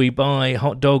streets, we buy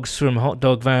hot dogs from hot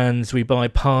dog vans, we buy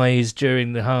pies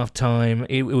during the halftime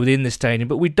within the stadium,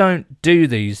 but we don't do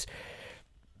these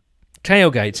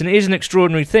tailgates, and it is an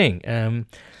extraordinary thing.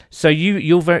 So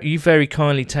you very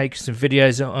kindly take some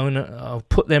videos. I'll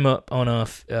put them up on our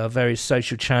various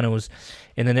social channels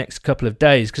in the next couple of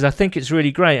days, because I think it's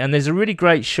really great. And there's a really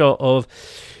great shot of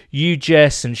you,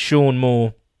 Jess, and Sean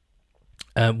Moore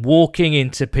walking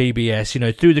into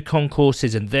PBS, through the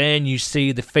concourses, and then you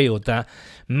see the field, that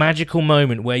magical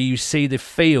moment where you see the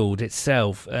field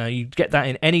itself. You get that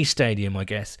in any stadium, I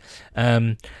guess.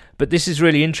 But this is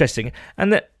really interesting.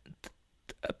 And that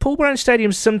Paul Brown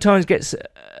Stadium sometimes gets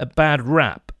a bad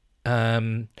rap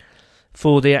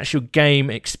for the actual game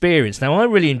experience. Now, I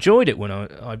really enjoyed it when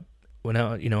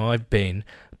I've been.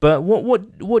 But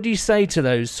what do you say to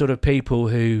those sort of people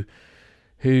who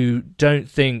don't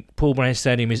think Paul Brown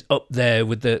Stadium is up there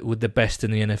with the best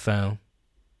in the NFL?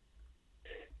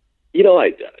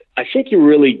 I think you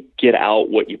really get out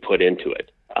what you put into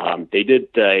it. They did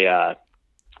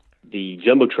the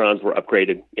Jumbotrons were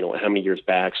upgraded, how many years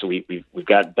back? So we've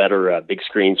got better big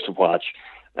screens to watch.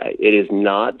 It is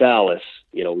not Dallas.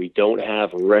 We don't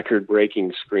have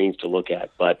record-breaking screens to look at,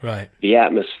 but right. The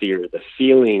atmosphere, the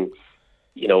feeling.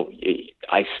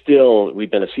 We've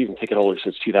been a season ticket holder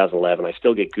since 2011. I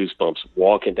still get goosebumps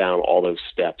walking down all those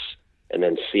steps and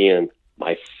then seeing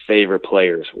my favorite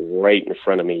players right in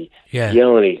front of me,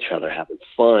 yelling at each other, having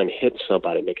fun, hitting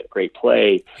somebody, making a great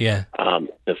play. Yeah.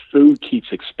 The food keeps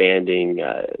expanding.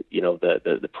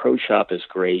 The pro shop is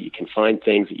great. You can find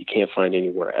things that you can't find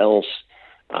anywhere else.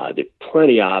 There are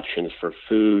plenty of options for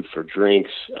food, for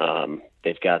drinks.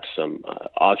 They've got some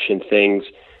auction things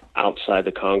outside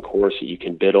the concourse that you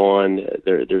can bid on.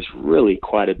 There's really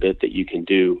quite a bit that you can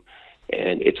do,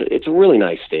 and it's a really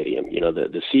nice stadium.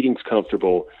 The seating's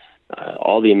comfortable.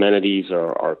 All the amenities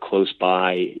are close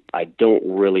by. I don't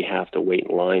really have to wait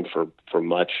in line for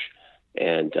much,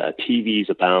 and TVs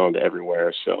abound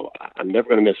everywhere. So I'm never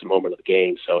going to miss a moment of the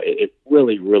game. So it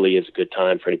really, really is a good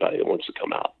time for anybody that wants to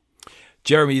come out.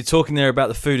 Jeremy, you're talking there about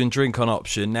the food and drink on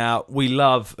option. Now, we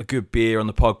love a good beer on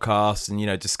the podcast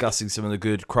and, discussing some of the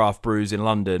good craft brews in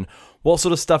London. What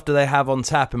sort of stuff do they have on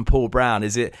tap in Paul Brown?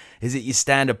 Is it your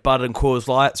standard Bud and Coors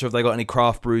Lights, or have they got any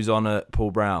craft brews on at Paul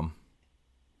Brown?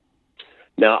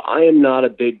 Now, I am not a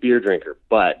big beer drinker,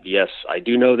 but yes, I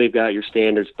do know they've got your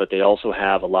standards, but they also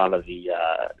have a lot of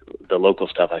the the local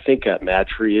stuff. I think Mad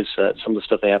Tree is some of the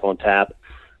stuff they have on tap.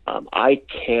 I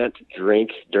can't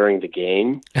drink during the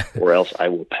game, or else I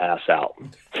will pass out.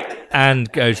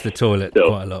 And go to the toilet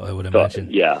quite a lot, I would imagine.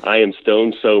 Yeah, I am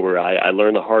stone sober. I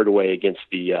learned the hard way against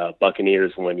the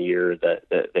Buccaneers one year.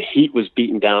 The heat was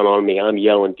beating down on me. I'm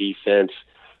yelling defense.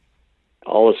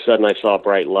 All of a sudden, I saw a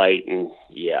bright light, and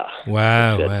yeah.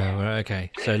 Wow.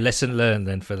 Okay. So lesson learned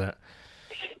then for that.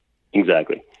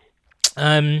 Exactly.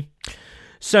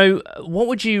 So what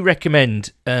would you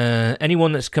recommend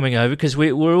anyone that's coming over, because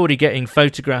we're already getting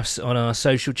photographs on our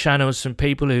social channels from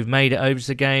people who've made it over to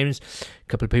the games. A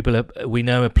couple of people we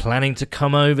know are planning to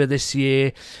come over this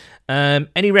year.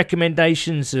 Any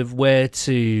recommendations of where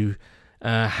to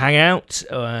hang out,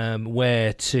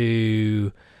 where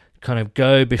to kind of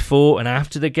go before and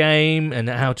after the game, and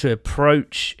how to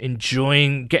approach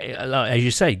enjoying, as you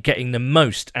say, getting the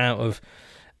most out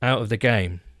of the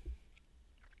game?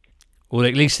 Or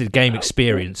at least the game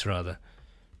experience, rather.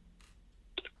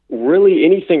 Really,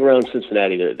 anything around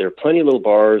Cincinnati. There are plenty of little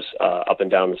bars up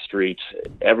and down the streets.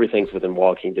 Everything's within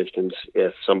walking distance.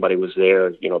 If somebody was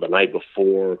there, the night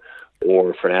before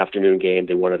or for an afternoon game,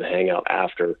 they wanted to hang out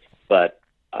after. But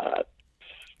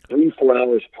 3-4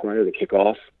 hours prior to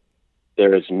kickoff,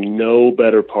 there is no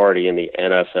better party in the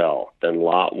NFL than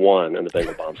Lot 1 and the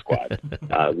Bengal Bomb Squad.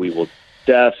 We will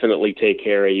definitely take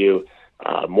care of you.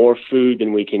 More food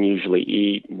than we can usually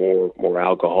eat, more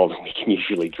alcohol than we can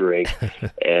usually drink.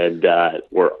 And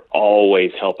we're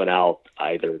always helping out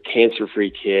either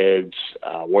cancer-free kids,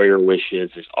 Warrior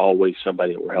Wishes. There's always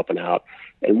somebody that we're helping out.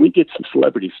 And we get some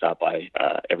celebrities stop by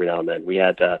every now and then. We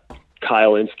had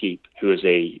Kyle Inskeep, who is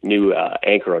a new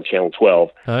anchor on Channel 12,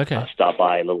 stop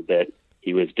by a little bit.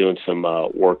 He was doing some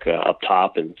work up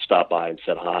top and stopped by and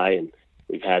said hi. And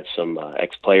we've had some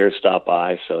ex-players stop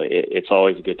by, so it's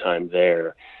always a good time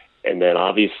there. And then,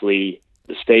 obviously,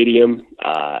 the stadium,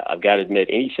 I've got to admit,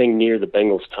 anything near the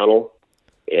Bengals tunnel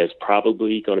is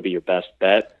probably going to be your best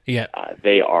bet. Yeah.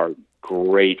 They are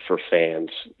great for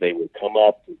fans. They will come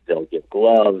up, they'll give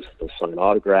gloves, they'll sign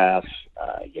autographs.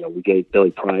 We gave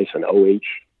Billy Price an OH.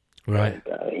 Right.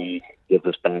 And, he gives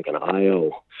us back an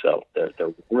IO. So they're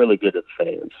really good at the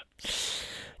fans.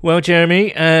 Well,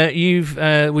 Jeremy,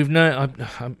 we've known.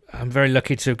 I'm very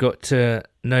lucky to have got to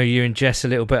know you and Jess a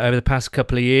little bit over the past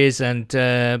couple of years, and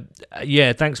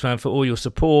thanks, man, for all your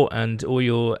support and all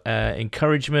your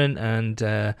encouragement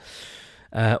and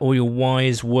all your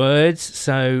wise words.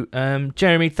 So,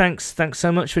 Jeremy, thanks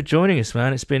so much for joining us,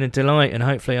 man. It's been a delight, and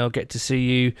hopefully, I'll get to see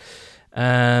you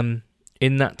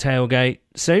in that tailgate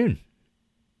soon.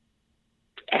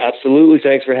 Absolutely,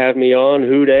 thanks for having me on.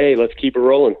 Hooday, let's keep it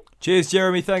rolling. Cheers,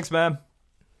 Jeremy. Thanks, man.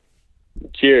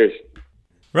 Cheers.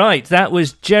 Right, that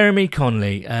was Jeremy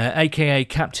Conley, a.k.a.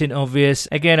 Captain Obvious.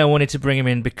 Again, I wanted to bring him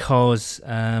in because,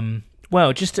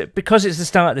 because it's the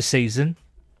start of the season,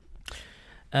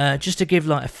 just to give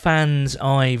like a fan's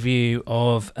eye view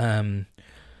of the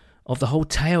whole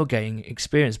tailgating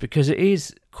experience, because it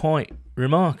is quite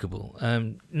remarkable.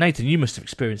 Nathan, you must have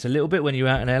experienced a little bit when you were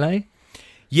out in LA.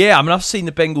 Yeah, I mean, I've seen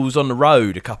the Bengals on the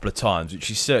road a couple of times,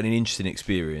 which is certainly an interesting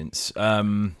experience.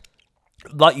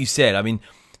 Like you said, I mean,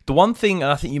 the one thing, and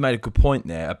I think you made a good point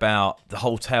there about the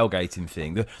whole tailgating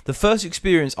thing. The first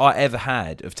experience I ever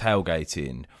had of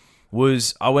tailgating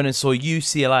was I went and saw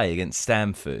UCLA against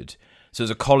Stanford. So it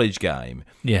was a college game.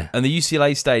 Yeah. And the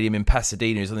UCLA stadium in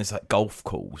Pasadena is on this like golf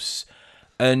course.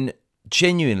 And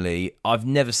genuinely, I've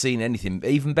never seen anything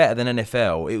even better than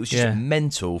NFL. It was just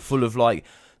mental, full of like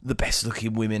the best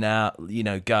looking women out,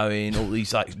 going, all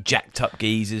these like jacked up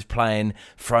geezers playing,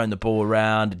 throwing the ball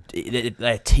around.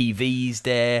 Their TVs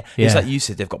there. Yeah. It's like you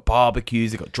said, they've got barbecues,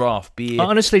 they've got draft beer. I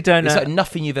honestly don't know. It's like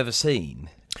nothing you've ever seen.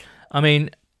 I mean,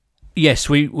 yes,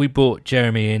 we brought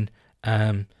Jeremy in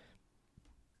to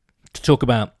talk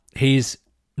about his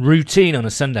routine on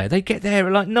a Sunday. They get there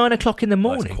at like 9 o'clock in the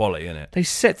morning. That's quality, isn't it? They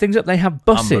set things up. They have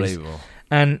buses. Unbelievable.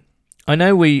 And I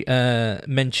know we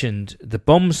mentioned the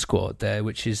Bomb Squad there,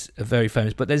 which is a very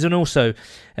famous, but there's also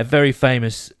a very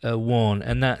famous one,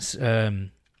 and that's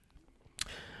run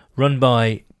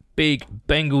by Big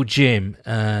Bengal Jim.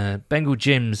 Bengal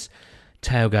Jim's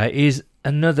tailgate is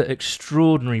another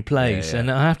extraordinary place, and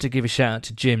I have to give a shout out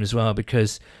to Jim as well,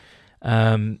 because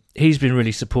he's been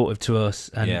really supportive to us.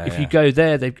 And if you go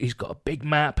there, he's got a big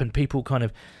map, and people kind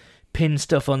of pin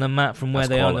stuff on the map from where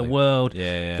they are in the world.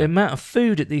 The amount of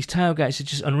food at these tailgates is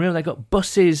just unreal. They got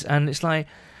buses, and it's like,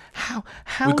 how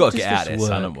we've got to does get out this of this,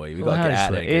 work? haven't we? We've got to get out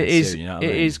of there. It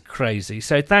is crazy.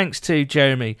 So thanks to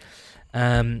Jeremy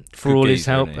for Good all his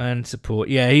geezer, help isn't he? and support.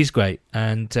 Yeah, he's great,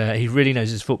 and he really knows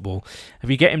his football. If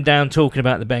you get him down talking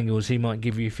about the Bengals, he might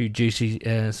give you a few juicy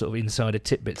sort of insider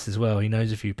tidbits as well. He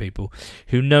knows a few people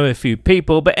who know a few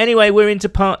people. But anyway, we're into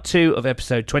part 2 of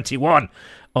episode 21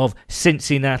 of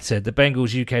Cincinnati, the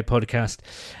Bengals UK podcast.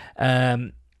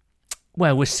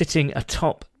 Well, we're sitting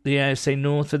atop the AFC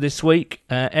North for this week.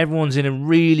 Everyone's in a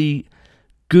really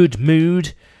good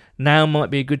mood. Now might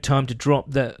be a good time to drop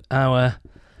our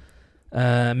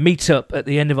meet-up at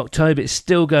the end of October. It's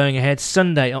still going ahead.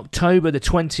 Sunday, October the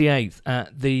 28th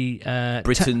at the...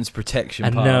 Britain's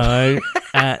Protection Park. No,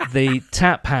 at the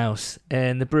Tap House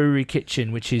in the Brewery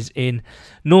Kitchen, which is in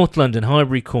North London,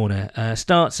 Highbury Corner.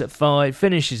 Starts at 5,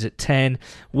 finishes at 10.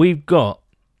 We've got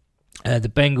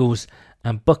the Bengals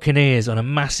and Buccaneers on a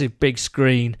massive big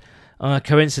screen.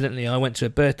 Coincidentally, I went to a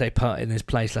birthday party in this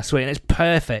place last week, and it's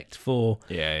perfect for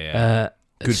Good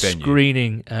venue.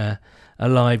 screening a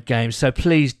live game. So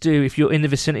please do, if you're in the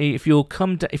vicinity, if you've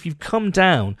come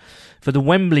down for the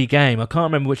Wembley game, I can't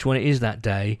remember which one it is that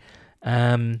day.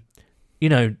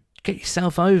 Get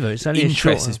yourself over. It's only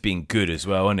Interest has been good as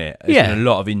well, hasn't it? There's Yeah. been a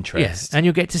lot of interest. Yeah, and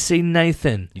you'll get to see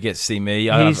Nathan. You get to see me. He's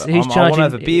I want to charging-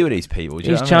 have a beer with these people. Do you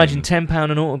He's know what charging I mean?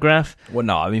 £10 an autograph. Well,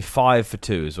 no, I mean 5 for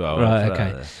 2 as well. Right,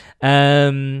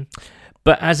 okay.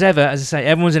 But as ever, as I say,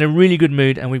 everyone's in a really good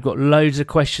mood, and we've got loads of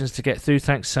questions to get through.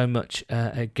 Thanks so much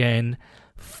again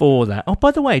for that. Oh,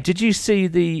 by the way, did you see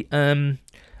the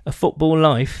A Football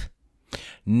Life?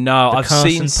 No, The I've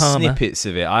Carson seen Palmer. snippets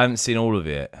of it. I haven't seen all of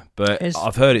it, but It's-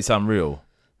 I've heard it's unreal.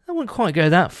 I wouldn't quite go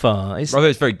that far. It's I've heard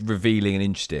it's very revealing and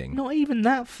interesting. not even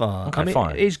that far. Okay, I mean,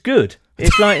 fine. it's good.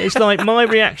 It's like my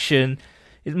reaction.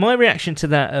 My reaction to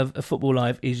that of A Football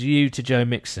Life is you to Joe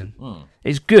Mixon.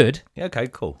 It's good, Yeah, okay,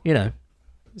 cool. you know.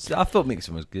 I thought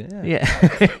Mixon was good. Yeah.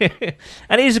 Yeah.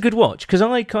 And it is a good watch, because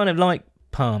I kind of like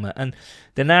Palmer, and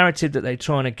the narrative that they're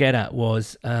trying to get at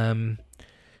was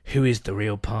who is the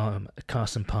real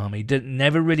Carson Palmer. He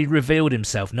never really revealed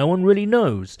himself. No one really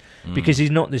knows, because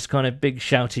he's not this kind of big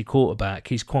shouty quarterback.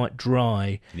 He's quite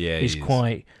dry. Yeah, He's he is.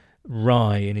 quite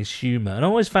wry in his humour, and I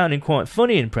always found him quite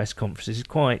funny in press conferences. He's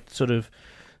quite sort of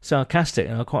sarcastic,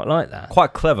 and I quite like that.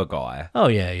 Quite clever guy. Oh,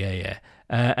 yeah.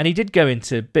 And he did go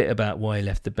into a bit about why he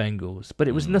left the Bengals, but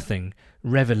it was nothing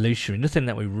revolutionary, nothing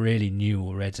that we really knew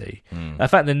already. In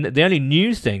fact, the only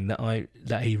new thing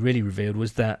that he really revealed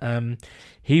was that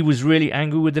he was really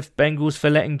angry with the Bengals for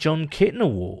letting John Kitna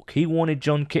walk. He wanted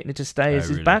John Kitna to stay as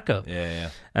his really? backup.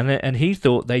 Yeah. And he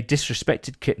thought they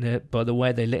disrespected Kitna by the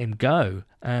way they let him go.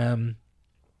 But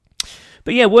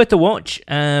yeah, worth a watch.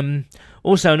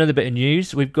 Also, another bit of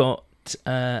news. We've got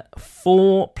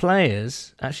 4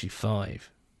 players, actually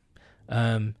 5,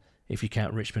 if you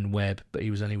count Richmond Webb, but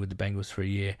he was only with the Bengals for a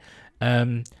year.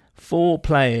 4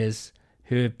 players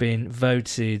who have been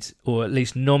voted, or at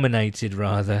least nominated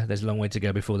rather, there's a long way to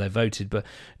go before they're voted, but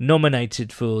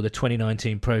nominated for the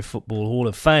 2019 Pro Football Hall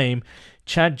of Fame.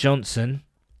 Chad Johnson,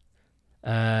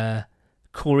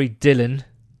 Corey Dillon,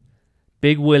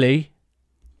 Big Willie,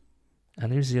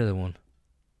 and who's the other one?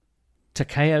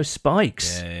 Takeo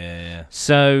Spikes. Yeah.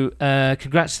 So,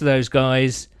 congrats to those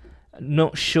guys.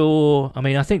 Not sure. I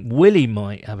mean, I think Willie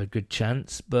might have a good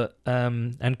chance, but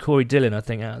and Corey Dillon, I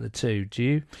think, out of the 2. Do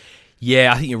you?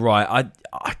 Yeah, I think you're right.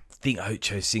 I think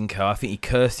Ocho Cinco, I think he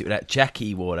cursed it with that jacket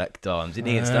he wore that time, didn't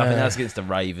he? And stuff. I think that was against the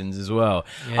Ravens as well.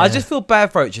 Yeah. I just feel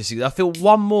bad for Ocho Cinco. I feel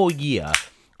one more year.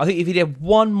 I think if he had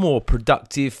one more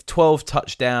productive 12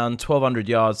 touchdown, 1,200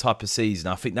 yards type of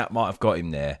season, I think that might have got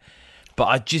him there. But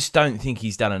I just don't think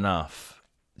he's done enough.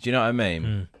 Do you know what I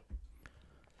mean?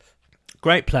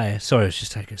 Great player. Sorry, I was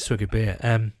just taking a swig of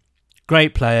beer.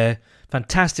 Great player.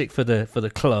 Fantastic for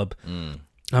the club.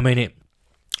 I mean, it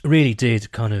really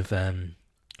did kind of...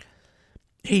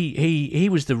 He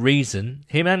was the reason,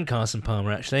 him and Carson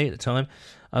Palmer actually at the time,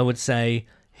 I would say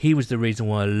he was the reason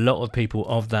why a lot of people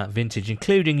of that vintage,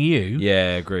 including you, Yeah,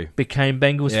 I agree. became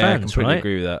Bengals Yeah, fans, I completely right?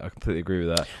 agree with that. I completely agree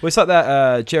with that. Well, it's like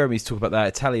that. Jeremy's talking about that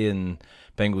Italian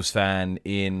Bengals fan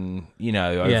in,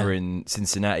 over in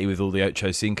Cincinnati with all the Ocho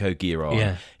Cinco gear on.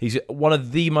 Yeah. He's one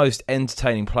of the most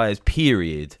entertaining players,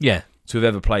 period, Yeah, to have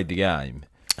ever played the game.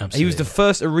 absolutely. He was the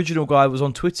first original guy who was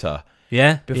on Twitter.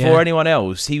 Yeah, Before anyone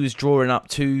else, he was drawing up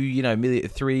 3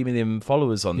 million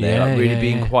followers on there, like really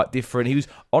being quite different. He was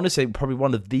honestly probably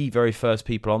one of the very first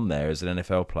people on there as an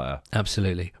NFL player.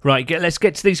 Absolutely. Right, let's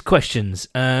get to these questions.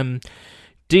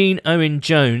 Dean Owen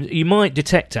Jones, you might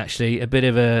detect actually a bit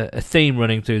of a theme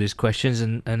running through these questions,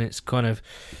 and it's kind of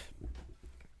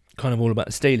all about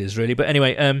the Steelers, really. But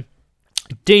anyway,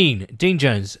 Dean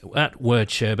Jones at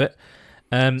Word Sherbet.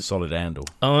 Solid handle.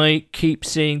 I keep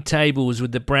seeing tables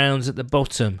with the Browns at the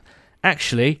bottom.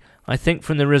 Actually, I think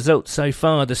from the results so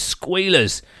far, the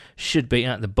Squealers should be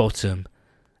at the bottom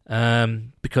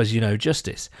because,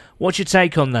 justice. What's your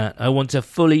take on that? I want to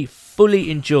fully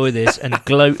enjoy this and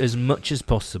gloat as much as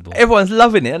possible. Everyone's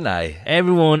loving it, aren't they?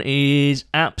 Everyone is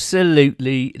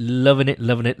absolutely loving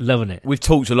it. We've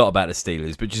talked a lot about the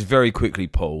Steelers, but just very quickly,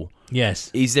 Paul.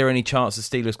 Yes. Is there any chance the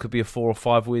Steelers could be a 4 or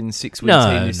 5 win, 6 win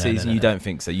team this season? No. You don't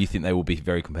think so? You think they will be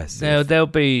very competitive? They'll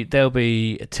be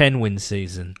a 10-win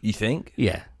season. You think?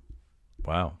 Yeah.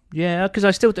 Wow. Yeah, because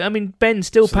Ben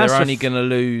still So passed. they're only going to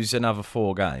lose another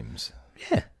 4 games.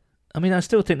 Yeah. I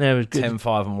still think they're good.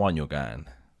 10-5-1 you're going.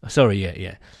 Sorry,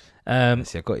 yeah.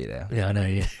 See, I got you there. Yeah, I know,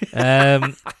 yeah.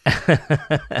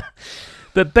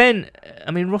 But Ben,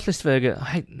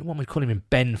 Roethlisberger, what am I calling him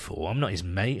Ben for? I'm not his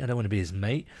mate. I don't want to be his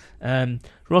mate.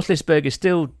 Roethlisberger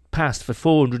still passed for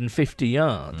 450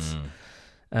 yards. Do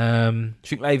you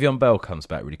think Le'Veon Bell comes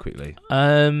back really quickly?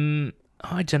 I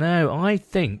don't know. I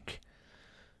think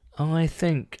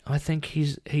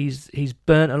he's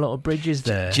burnt a lot of bridges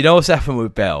there. Do you know what's happened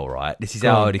with Bell, right? This is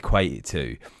Go how on. I'd equate it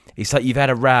to. It's like you've had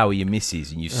a row with your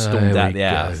missus and you've stormed out the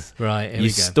house. Right, here You we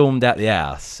go. stormed out the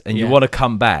house and you Yeah. want to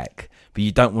come back, but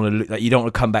you don't want to look like you don't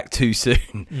want to come back too soon.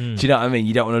 Do you know what I mean?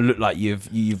 You don't want to look like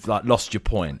you've like lost your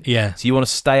point. Yeah. So you want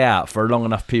to stay out for a long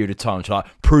enough period of time to like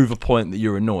prove a point that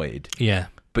you're annoyed, Yeah.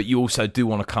 but you also do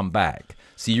want to come back.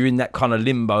 So you're in that kind of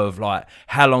limbo of like,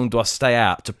 how long do I stay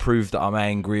out to prove that I'm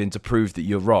angry and to prove that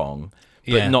you're wrong,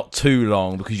 but Yeah. not too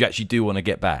long because you actually do want to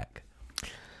get back.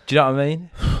 Do you know what I mean?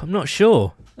 I'm not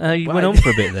sure. You went on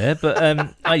for a bit there, but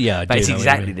yeah, I do. But it's know what you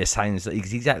exactly mean. the same. It's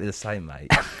exactly the same,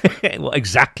 mate. Well,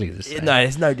 exactly the same. No,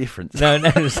 there's no difference. No.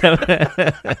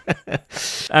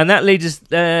 And that leads us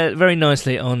very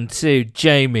nicely on to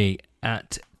Jamie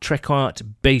at Trekart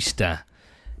Beaster.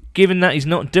 Given that he's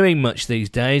not doing much these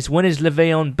days, when is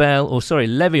Le'Veon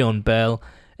Bell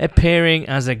appearing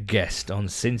as a guest on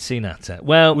Cincinnati?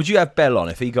 Well, Would you have Bell on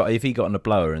if he got on the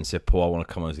blower and said, "Paul, I want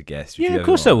to come on as a guest"? Would you yeah, have of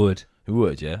course him I on? would. You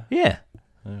would, yeah. Yeah.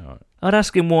 All right. I'd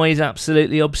ask him why he's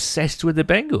absolutely obsessed with the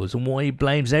Bengals and why he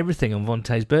blames everything on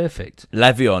Vontaze Burfict.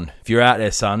 Le'Veon, if you're out there,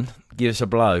 son, give us a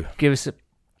blow. Give us a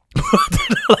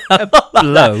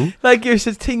blow. Like, give us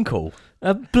a tinkle.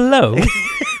 A blow?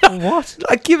 What?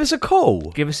 Like, give us a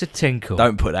call. Give us a tinkle.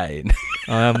 Don't put that in.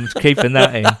 I'm keeping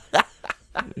that in.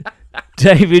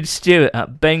 David Stewart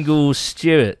at Bengals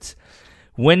Stewart.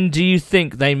 When do you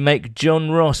think they make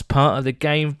John Ross part of the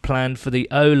game plan for the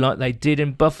O like they did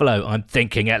in Buffalo? I'm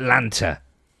thinking Atlanta.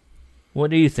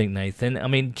 What do you think,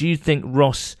 Nathan? Do you think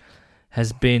Ross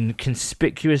has been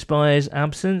conspicuous by his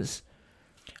absence?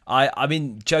 I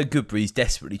mean, Joe Goodberry's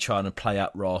desperately trying to play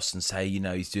up Ross and say,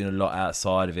 he's doing a lot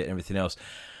outside of it and everything else.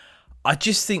 I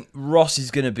just think Ross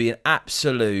is going to be an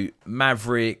absolute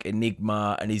maverick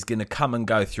enigma and he's going to come and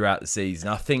go throughout the season.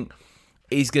 I think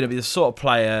he's going to be the sort of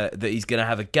player that he's going to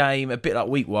have a game, a bit like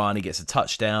week 1, he gets a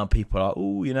touchdown. People are like,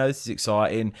 oh, this is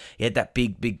exciting. He had that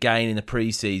big gain in the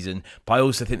preseason. But I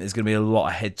also think there's going to be a lot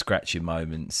of head-scratching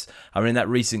moments. In that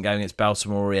recent game against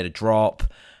Baltimore, he had a drop.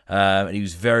 And he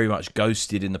was very much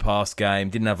ghosted in the past game.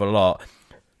 Didn't have a lot.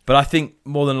 But I think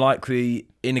more than likely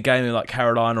in a game like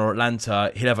Carolina or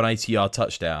Atlanta, he'll have an 80-yard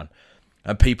touchdown.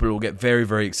 And people will get very,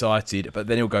 very excited. But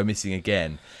then he'll go missing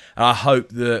again. And I hope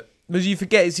that... Because you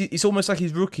forget, it's almost like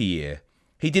his rookie year.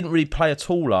 He didn't really play at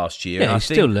all last year. Yeah, he's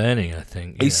still learning, I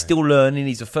think. He's still learning.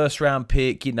 He's a first-round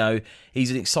pick.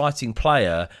 He's an exciting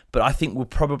player. But I think we'll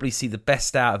probably see the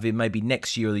best out of him maybe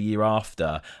next year or the year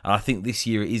after. And I think this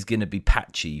year it is going to be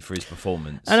patchy for his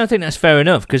performance. And I think that's fair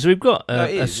enough because we've got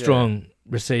a strong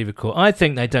receiver core. I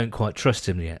think they don't quite trust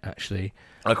him yet, actually.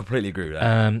 I completely agree with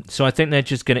that. So I think they're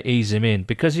just going to ease him in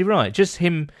because you're right. Just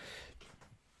him...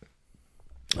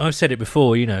 I've said it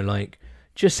before,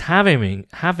 just having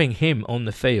him on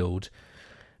the field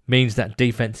means that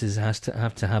defenses have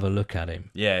to have a look at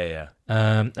him. Yeah.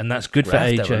 And that's good for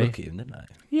Have AJ. to have a look at him, didn't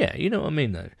they? Yeah, you know what I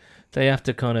mean, though. They have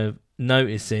to kind of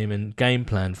notice him and game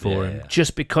plan for him Yeah.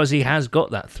 just because he has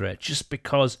got that threat, just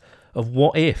because of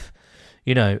what if.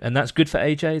 And that's good for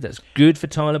AJ, that's good for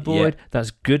Tyler Boyd,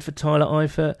 that's good for Tyler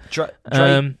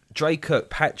Eifert. Dre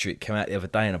Kirkpatrick came out the other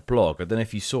day in a blog. I don't know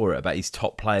if you saw it, about his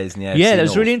top players in the AFC Yeah, that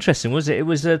was North. really interesting, was it? It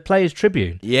was a Players'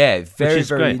 Tribune. Yeah, very, is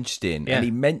very great. interesting. Yeah. And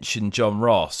he mentioned John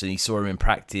Ross, and he saw him in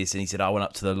practice, and he said, I went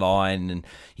up to the line, and,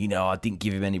 I didn't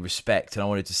give him any respect, and I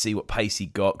wanted to see what pace he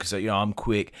got, because, I'm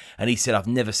quick. And he said, I've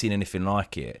never seen anything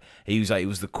like it. He was like, it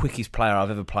was the quickest player I've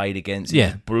ever played against. He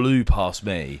just blew past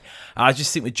me. And I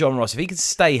just think with John Ross, if he could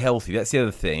stay healthy, that's the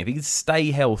other thing. If he could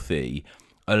stay healthy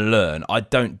and learn, I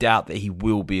don't doubt that he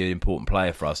will be an important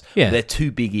player for us. Yeah. They're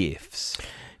two big ifs.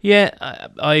 Yeah,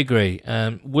 I agree.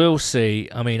 We'll see.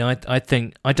 I mean, I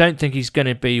don't think he's going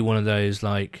to be one of those,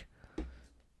 like,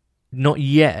 not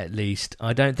yet at least.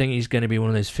 I don't think he's going to be one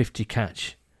of those 50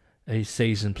 catch a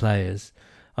season players.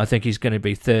 I think he's going to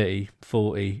be 30,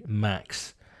 40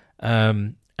 max.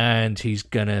 And he's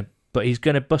going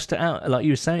to bust it out. Like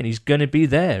you were saying, he's going to be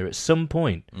there at some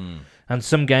point. And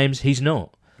some games he's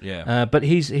not. Yeah. But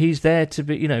he's there to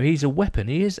be, he's a weapon.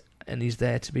 He is, and he's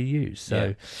there to be used.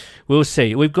 So we'll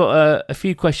see. We've got a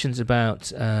few questions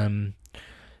about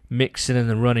Mixon and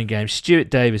the running game. Stuart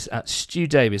Davis at Stu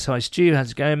Davis. Hi, Stu.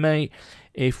 How's it going, mate?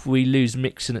 If we lose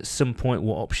Mixon at some point,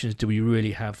 what options do we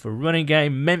really have for running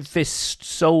game? Memphis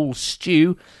Soul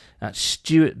Stew at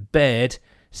Stuart Baird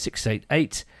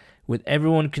 688. With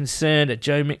everyone concerned at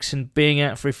Joe Mixon being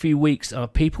out for a few weeks, are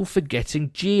people forgetting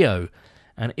Gio?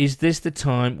 And is this the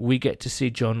time we get to see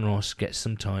John Ross get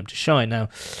some time to shine? Now,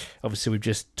 obviously, we've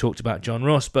just talked about John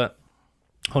Ross, but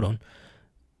hold on.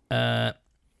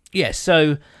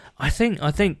 So I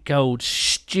think old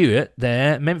Stuart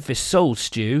there, Memphis Soul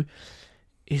Stew,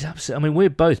 is absolutely. I mean, we're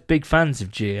both big fans of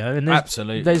Gio, and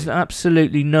there's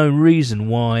absolutely no reason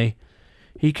why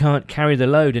he can't carry the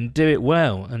load and do it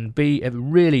well and be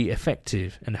really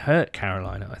effective and hurt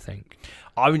Carolina, I think.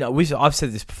 I mean, I've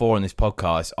said this before on this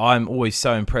podcast. I'm always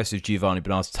so impressed with Giovanni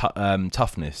Bernard's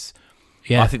toughness.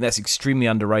 Yeah. I think that's extremely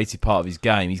underrated part of his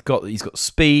game. He's got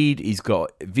speed, he's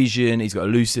got vision, he's got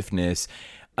elusiveness.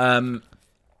 I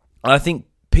think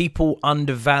people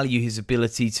undervalue his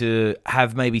ability to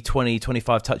have maybe 20,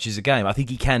 25 touches a game. I think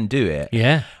he can do it.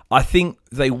 Yeah. I think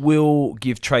they will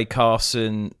give Trey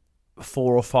Carson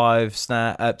 4 or 5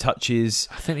 touches.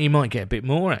 I think he might get a bit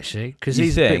more, actually, because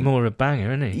he's a bit more of a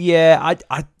banger, isn't he? Yeah,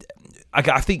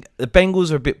 I think the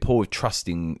Bengals are a bit poor with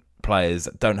trusting players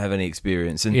that don't have any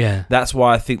experience, and that's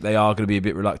why I think they are going to be a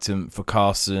bit reluctant for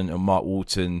Carson and Mark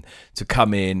Walton to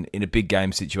come in a big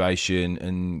game situation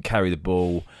and carry the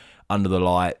ball under the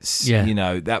lights.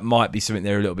 That might be something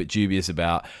they're a little bit dubious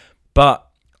about, but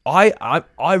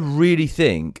I really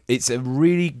think it's a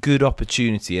really good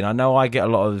opportunity. And I know I get a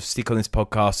lot of stick on this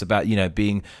podcast about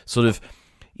being sort of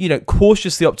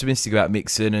cautiously optimistic about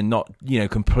Mixon and not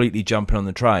completely jumping on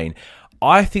the train.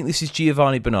 I think this is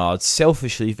Giovanni Bernard,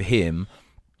 selfishly for him,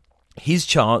 his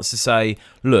chance to say,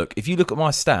 look, if you look at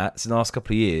my stats in the last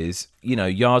couple of years,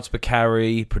 yards per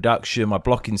carry, production, my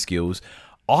blocking skills,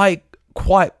 I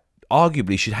quite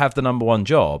arguably should have the number one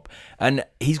job. And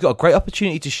he's got a great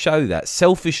opportunity to show that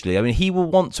selfishly. I mean, he will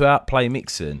want to outplay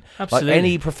Mixon. Absolutely. Like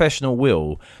any professional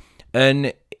will.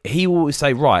 And he will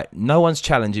say, right, no one's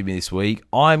challenging me this week.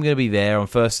 I'm going to be there on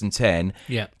 1st and 10.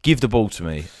 Yeah. Give the ball to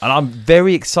me. And I'm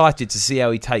very excited to see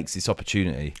how he takes this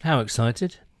opportunity. How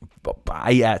excited?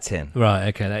 8 out of 10. Right,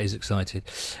 okay, that is excited.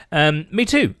 Me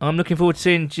too. I'm looking forward to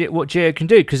seeing what Gio can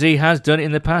do, because he has done it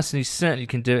in the past and he certainly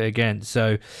can do it again.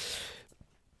 So,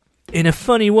 in a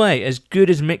funny way, as good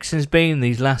as Mixon's been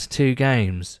these last 2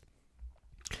 games,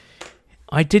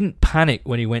 I didn't panic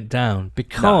when he went down,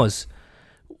 because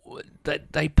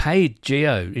they paid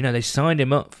Gio. They signed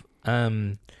him up.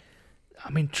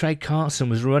 Trey Carson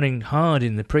was running hard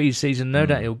in the preseason. No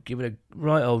doubt he'll give it a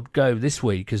right old go this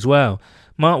week as well.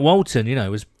 Mark Walton,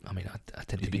 was. I didn't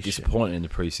think he was disappointed in the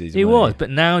preseason. He was,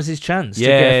 but now's his chance to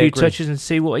get a few touches and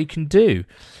see what he can do.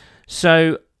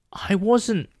 So I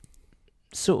wasn't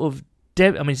sort of.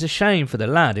 It's a shame for the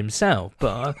lad himself,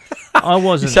 but I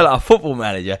wasn't. You sound like a football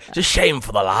manager. It's a shame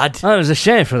for the lad. It was a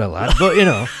shame for the lad, but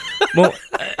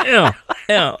at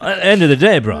the end of the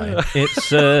day, Brian,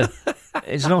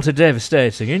 it's not a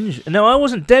devastating injury. No, I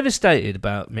wasn't devastated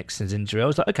about Mixon's injury. I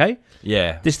was like, okay,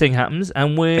 this thing happens,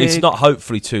 and it's not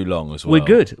hopefully too long as well. We're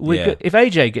good. We're good. If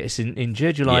AJ gets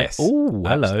injured, you're like, oh,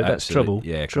 hello, that's trouble.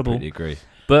 Yeah, trouble. Completely agree.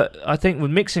 But I think with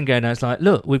Mixon going now, it's like,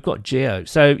 look, we've got Gio.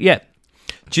 So yeah.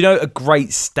 Do you know a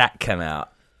great stat came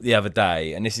out the other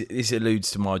day, and this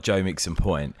alludes to my Joe Mixon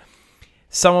point.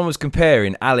 Someone was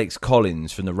comparing Alex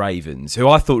Collins from the Ravens, who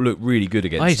I thought looked really good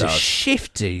against us. He's a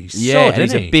shifty and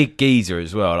he's a big geezer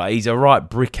as well. Like, he's a right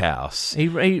brick house.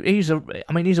 He's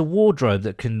a wardrobe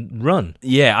that can run.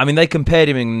 Yeah, they compared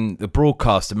him in the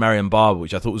broadcast to Marion Barber,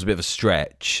 which I thought was a bit of a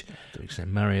stretch.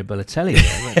 Mario Balotelli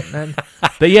there,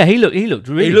 but yeah, he looked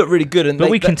really good, but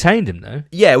we contained him though.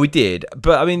 Yeah, we did.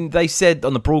 But they said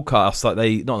on the broadcast,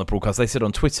 they said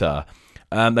on Twitter,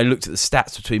 they looked at the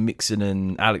stats between Mixon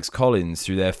and Alex Collins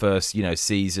through their first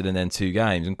season and then 2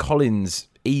 games, and Collins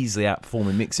easily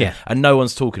outperforming Mixon, and no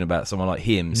one's talking about someone like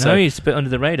him. No, so he's a bit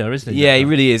under the radar, isn't he? Yeah, he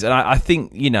really is, and I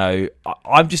think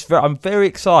I'm very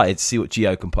excited to see what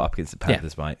Gio can put up against the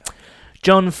Panthers, mate.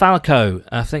 John Falco,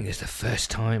 I think it's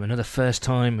another first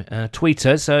time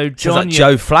tweeter. So John, Sounds like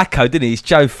Joe Flacco, didn't he? It's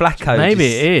Joe Flacco. Maybe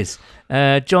it is.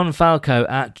 John Falco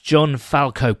at John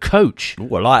Falco Coach.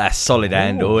 Ooh, I like that solid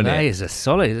handle, isn't That it? is a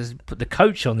solid. Just put the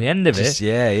coach on the end of it.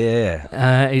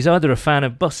 Yeah. He's either a fan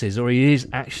of buses or he is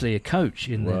actually a coach.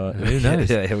 Who knows?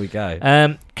 Yeah, here we go.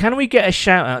 Can we get a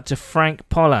shout out to Frank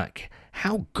Pollack?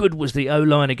 How good was the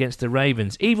O-line against the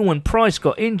Ravens? Even when Price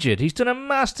got injured, he's done a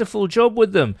masterful job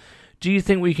with them. Do you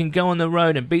think we can go on the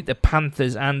road and beat the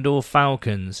Panthers and or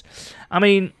Falcons? I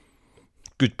mean...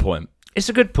 Good point. It's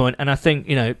a good point, and I think,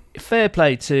 fair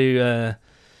play to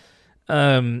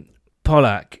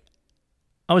Pollack.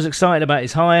 I was excited about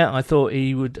his hire. I thought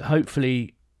he would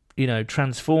hopefully,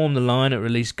 transform the line, or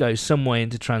at least go some way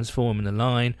into transforming the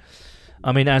line.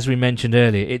 I mean, as we mentioned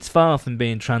earlier, it's far from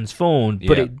being transformed,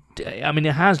 but it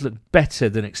has looked better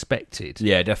than expected.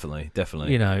 Yeah, definitely. Do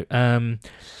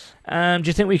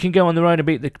you think we can go on the road and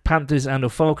beat the Panthers and or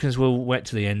Falcons? We'll wait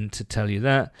to the end to tell you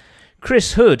that.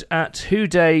 Chris Hood at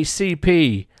Houday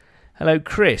CP. Hello,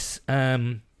 Chris.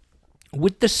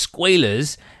 With the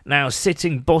Squealers now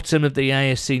sitting bottom of the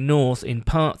AFC North, in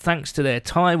part thanks to their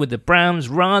tie with the Browns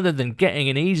rather than getting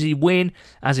an easy win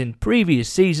as in previous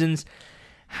seasons,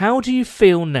 how do you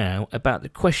feel now about the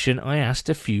question I asked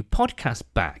a few podcasts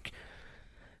back?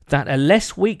 That a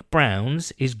less weak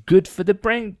Browns is good for the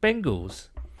Bengals?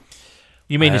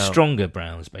 You mean a stronger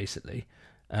Browns, basically.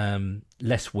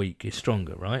 Less weak is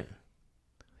stronger, right?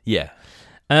 Yeah.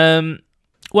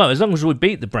 Well, as long as we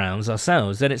beat the Browns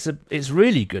ourselves, then it's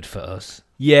really good for us.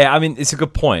 Yeah, I mean, it's a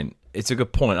good point.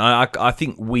 I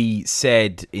think we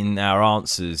said in our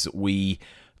answers, we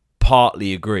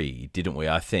partly agree, didn't we?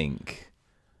 I think.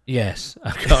 Yes,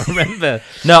 I can't remember.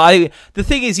 The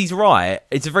thing is, he's right.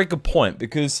 It's a very good point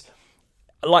because,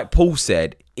 like Paul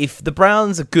said, if the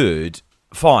Browns are good,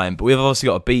 fine, but we've obviously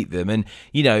got to beat them. And,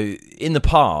 in the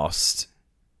past,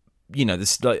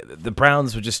 the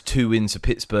Browns were just 2 wins for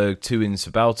Pittsburgh, 2 wins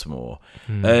for Baltimore.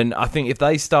 And I think if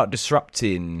they start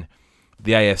disrupting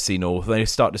the AFC North, they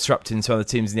start disrupting some of the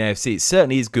teams in the AFC, it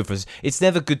certainly is good for us. It's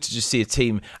never good to just see a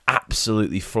team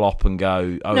absolutely flop and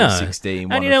go 0-16,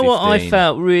 1-15. And you know what? I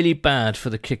felt really bad for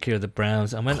the kicker of the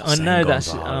Browns. I mean, I know that's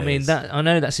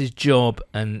his job,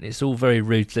 and it's all very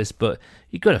ruthless, but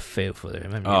you got to feel for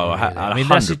him. Really?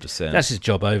 100%. That's his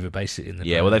job over,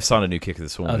 basically. Well, they've signed a new kicker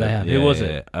this morning. Oh, they have. Yeah, who was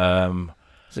it? Was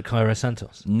it Cairo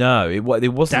Santos? No, it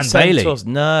wasn't Dan Santos.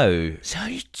 Bailey. No. So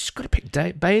you just got to pick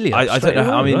Bailey. I don't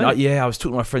know. Away, right? I was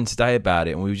talking to my friend today about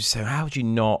it, and we were just saying, how would you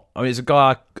not? I mean, it's a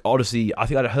guy, honestly, I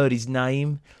think I'd heard his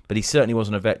name, but he certainly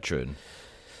wasn't a veteran.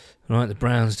 Right, the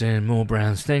Browns doing more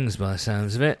Browns things by the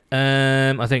sounds of it.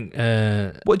 I think...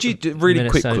 what do you do, really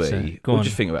Minnesota. quickly, what do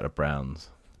you think about the Browns?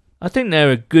 I think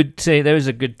they're a good team. There is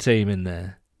a good team in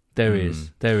there. There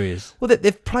is. Well,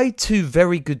 they've played 2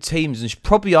 very good teams and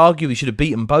probably arguably should have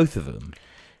beaten both of them.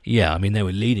 Yeah, I mean, they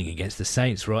were leading against the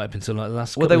Saints right up until the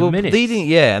last couple of minutes. Well, they were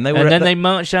leading, and they were. And then they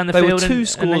marched down the field. They were 2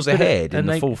 scores ahead in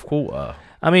the fourth quarter.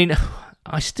 I mean,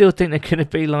 I still think they're going to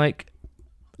be like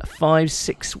a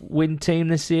 5-6 win team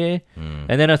this year.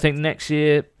 And then I think next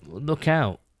year, look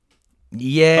out.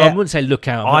 Yeah. I wouldn't say look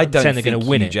out. I don't think they're going to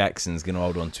win Hugh it. Jackson's going to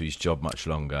hold on to his job much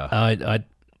longer.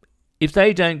 If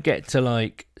they don't get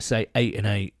to say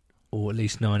 8-8 or at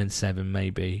least 9-7,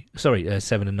 maybe. Sorry,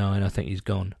 7-9. I think he's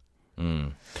gone.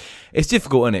 It's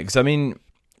difficult, isn't it? Because I mean,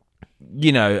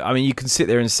 you can sit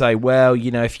there and say, well,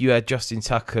 if you had Justin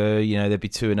Tucker, they'd be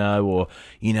 2-0, or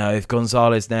if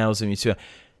Gonzalez nails them, you're 2-0.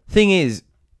 Thing is,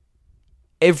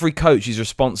 every coach is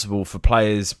responsible for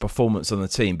players' performance on the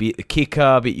team, be it the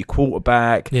kicker, be it your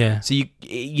quarterback. Yeah. So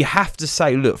you have to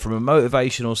say, look, from a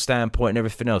motivational standpoint and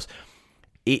everything else,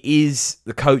 it is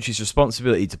the coach's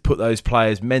responsibility to put those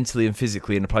players mentally and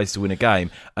physically in a place to win a game,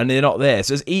 and they're not there.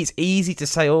 So it's easy to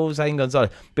say, Zane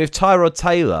Gonzalez. But if Tyrod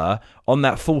Taylor, on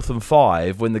that 4th and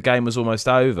 5, when the game was almost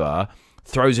over,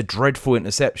 throws a dreadful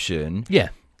interception... Yeah.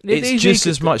 It's just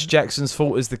as much Jackson's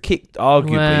fault as the kick,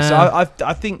 arguably. Well, so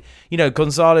I think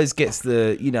Gonzalez gets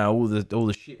the all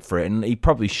the shit for it, and he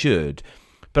probably should.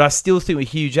 But I still think with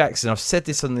Hugh Jackson, I've said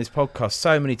this on this podcast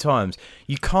so many times,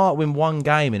 you can't win one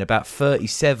game in about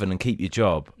 37 and keep your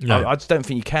job. No. I just don't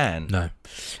think you can. No.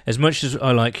 As much as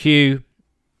I like Hugh...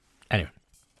 Anyway.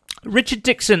 Richard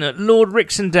Dixon at Lord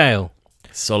Rixendale.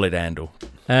 Solid handle.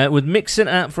 With Mixon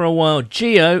out for a while,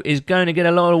 Gio is going to get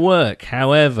a lot of work.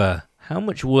 However, how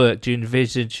much work do you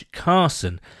envisage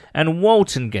Carson and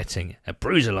Walton getting? A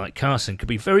bruiser like Carson could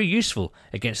be very useful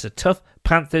against a tough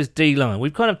Panthers D-line.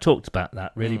 We've kind of talked about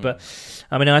that, really, but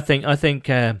I mean, I think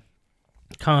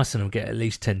Carson will get at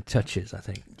least 10 touches, I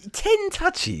think. 10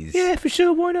 touches? Yeah, for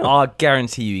sure, why not? I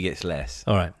guarantee you he gets less.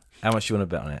 All right. How much do you want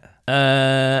to bet on it?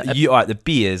 All All right, the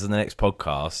beers on the next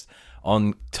podcast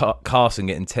on Carson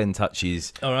getting 10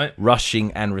 touches, right.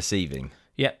 rushing and receiving.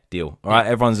 Yeah. Deal. All right,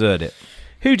 everyone's heard it.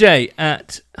 Who Day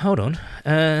at... Hold on.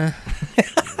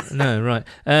 No, right.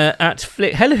 At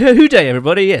Flick... Hello, Who Day,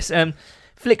 everybody. Yes.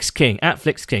 Flicks King. At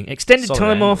Flicks King. Extended Solid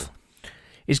time angle. off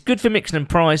is good for Mixon and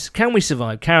Price. Can we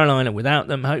survive Carolina without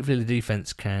them? Hopefully the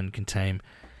defense can contain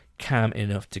Cam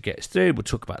enough to get us through. We'll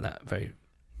talk about that very...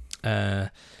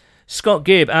 Scott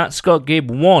Gibb. At Scott Gibb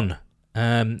 1.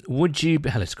 Would you...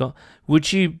 Hello, Scott.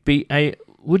 Would you be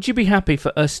happy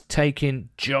for us taking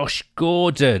Josh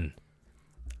Gordon?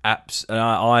 And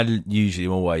I usually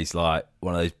am always like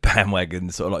one of those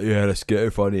bandwagons, sort of like, yeah, let's get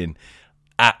everyone in.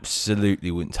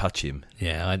 Absolutely wouldn't touch him.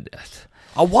 Yeah,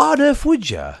 Why on earth would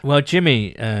you? well,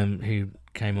 Jimmy, who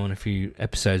came on a few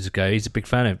episodes ago, he's a big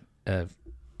fan of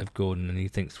Gordon, and he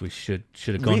thinks we should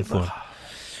have gone for him.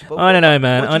 I don't know,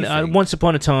 man. Once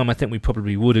upon a time, I think we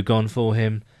probably would have gone for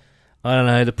him. I don't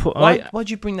know. Why'd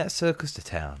you bring that circus to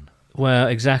town? Well,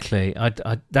 exactly.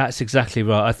 That's exactly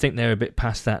right. I think they're a bit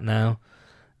past that now.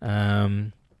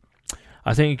 I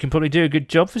think he can probably do a good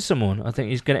job for someone. I think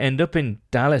he's going to end up in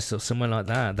Dallas or somewhere like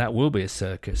that. That will be a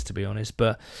circus, to be honest.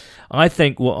 But I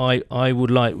think what I would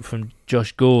like from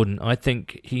Josh Gordon, I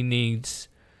think he needs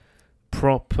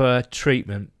proper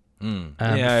treatment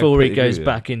before he goes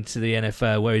back into the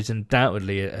NFL, where he's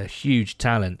undoubtedly a huge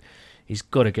talent. He's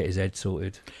got to get his head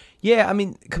sorted. Yeah, I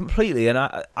mean, completely. And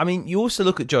I mean, you also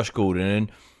look at Josh Gordon,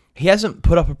 and he hasn't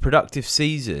put up a productive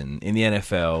season in the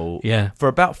NFL for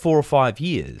about 4 or 5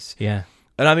 years. Yeah.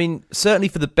 And I mean, certainly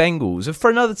for the Bengals, or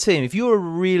for another team, if you're a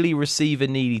really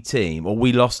receiver-needy team, or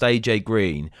we lost AJ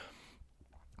Green,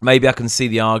 maybe I can see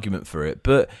the argument for it.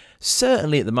 But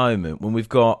certainly at the moment, when we've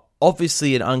got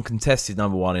obviously an uncontested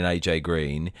number one in AJ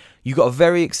Green, you've got a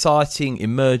very exciting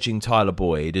emerging Tyler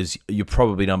Boyd as you're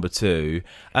probably number 2,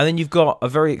 and then you've got a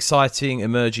very exciting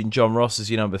emerging John Ross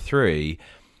as your number 3.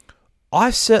 I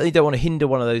certainly don't want to hinder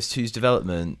one of those two's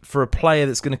development for a player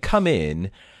that's going to come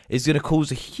in, is going to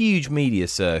cause a huge media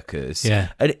circus. Yeah.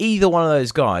 And either one of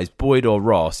those guys, Boyd or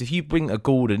Ross, if you bring a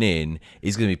Gordon in,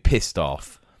 is going to be pissed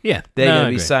off. Yeah. They're going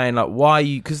to be saying, like, why are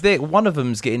you... Because one of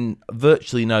them's getting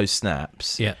virtually no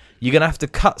snaps. Yeah. You're going to have to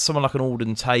cut someone like an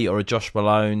Alden Tate or a Josh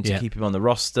Malone to keep him on the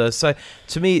roster. So,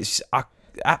 to me, it's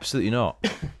absolutely not.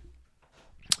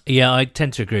 Yeah, I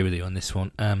tend to agree with you on this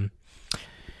one.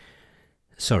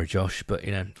 Sorry, Josh, but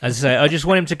as I say, I just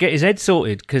want him to get his head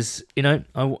sorted because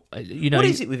What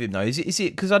is it with him though? Is it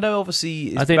because I know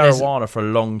obviously it's marijuana for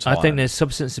a long time. I think there's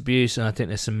substance abuse and I think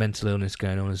there's some mental illness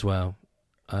going on as well.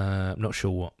 I'm not sure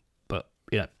what, but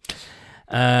good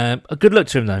luck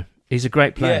to him though. He's a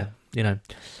great player.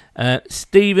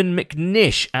 Stephen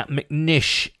McNish at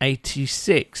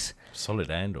McNish86. Solid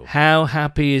handle. How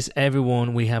happy is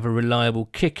everyone we have a reliable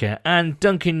kicker? And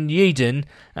Duncan Yeadon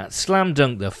at Slam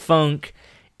Dunk the Funk.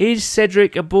 Is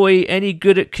Cedric a boy any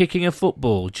good at kicking a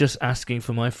football? Just asking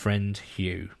for my friend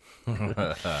Hugh.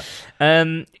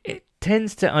 It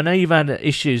tends to... I know you've had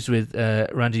issues with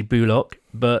Randy Bullock,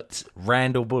 but...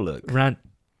 Randall Bullock.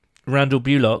 Randall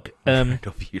Bullock.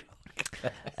 Randall Bullock.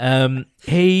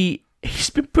 He's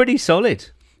been pretty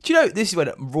solid. Do you know, this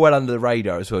went well under the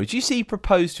radar as well. Did you see he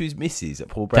proposed to his missus at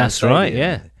Paul Brown Stadium? That's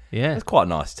right, yeah. That's quite a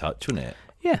nice touch, wasn't it?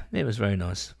 Yeah, it was very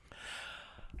nice.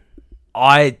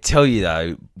 I tell you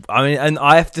though, I mean, and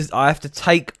I have to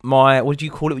take my, what do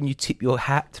you call it when you tip your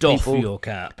hat to Doff people? your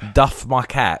cap. Duff my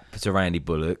cap to Randy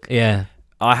Bullock. Yeah.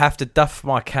 I have to duff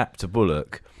my cap to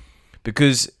Bullock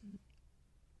because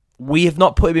we have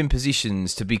not put him in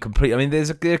positions to be complete. I mean, there's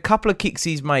a couple of kicks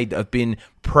he's made that have been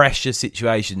pressure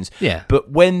situations. Yeah. But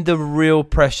when the real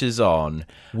pressure's on,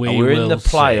 and we're in the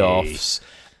playoffs,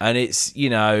 and it's he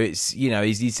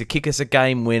needs to kick us a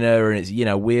game winner, and it's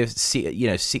we're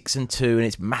 6-2, and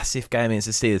it's massive game against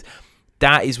the Steelers.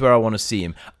 That is where I want to see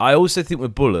him. I also think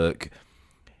with Bullock,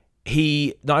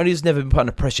 he not only has never been put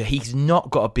under pressure, he's not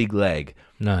got a big leg.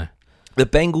 No. The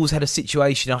Bengals had a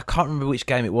situation, I can't remember which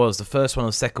game it was, the first one or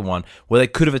the second one, where they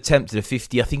could have attempted a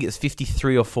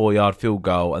 53 or 4 yard field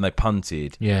goal and they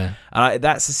punted. Yeah. And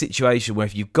that's the situation where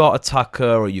if you've got a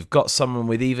Tucker or you've got someone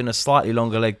with even a slightly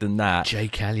longer leg than that.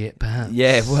 Jake Elliott, perhaps.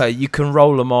 Yeah, well, you can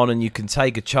roll them on and you can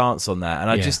take a chance on that.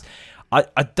 And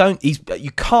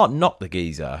you can't knock the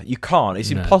geezer. You can't.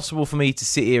 It's impossible for me to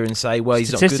sit here and say, well,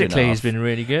 he's not good enough. Statistically, he's been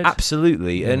really good.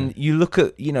 Absolutely. Yeah. And you look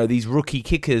at, these rookie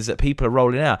kickers that people are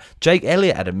rolling out. Jake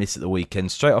Elliott had a miss at the weekend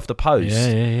straight off the post.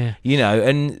 Yeah.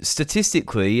 And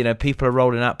statistically, people are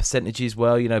rolling out percentages.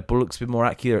 Well, Bullock's been more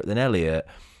accurate than Elliott.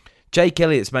 Jake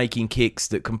Elliott's making kicks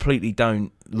that completely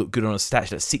don't look good on a stat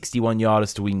sheet, like 61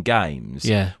 yarders to win games.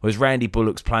 Yeah. Whereas Randy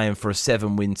Bullock's playing for a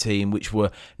 7-win team, which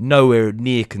were nowhere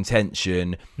near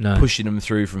contention, pushing them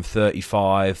through from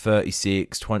 35,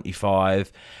 36,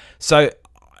 25. So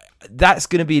that's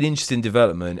going to be an interesting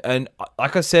development. And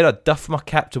like I said, I duff my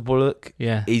cap to Bullock.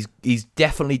 Yeah. He's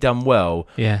definitely done well.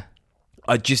 Yeah.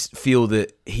 I just feel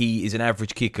that he is an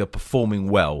average kicker performing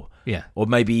well. Yeah. Or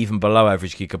maybe even below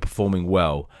average kicker performing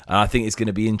well. And I think it's going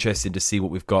to be interesting to see what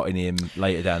we've got in him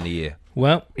later down the year.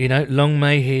 Well, long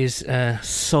may his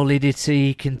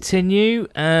solidity continue.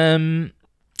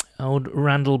 Old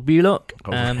Randall Bullock.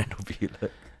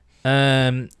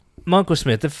 Michael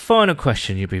Smith, the final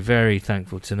question you'll be very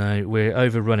thankful to know. We're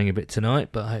overrunning a bit tonight,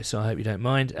 but so I hope you don't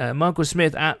mind. Michael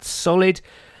Smith at Solid.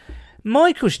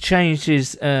 Michael's changed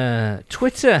his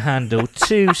Twitter handle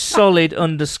to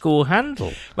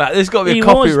solid_handle. Matt, there's got to be a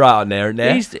copyright on there,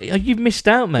 isn't there? You've missed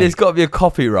out, mate. There's got to be a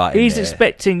copyright. He's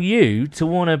expecting you to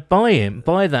want to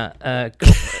buy that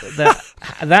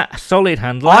that solid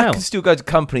handle I out. can still go to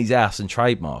company's house and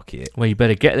trademark it. Well, you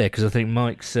better get there because I think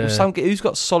Mike's. Who's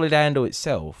got solid handle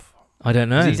itself? I don't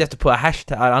know. He'd have to put a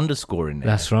hashtag, an underscore in there.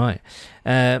 That's right.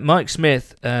 Mike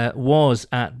Smith was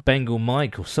at Bengal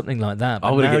Mike or something like that.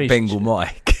 I'm going to get Bengal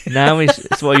Mike. Now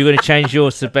so you're going to change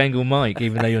yours to Bengal Mike,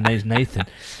 even though your name's Nathan.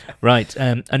 Right.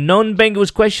 A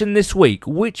non-Bengals question this week.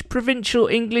 Which provincial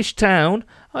English town,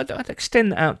 I'd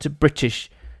extend that out to British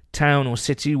town or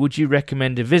city, would you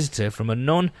recommend a visitor from a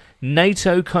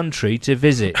non-NATO country to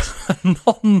visit?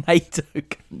 Non-NATO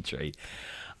country?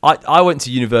 I went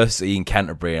to university in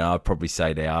Canterbury, and I'd probably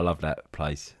say there. I love that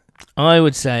place. I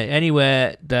would say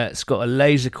anywhere that's got a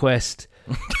Laser Quest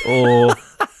or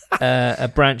a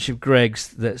branch of Greg's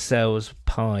that sells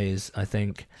pies. I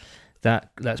think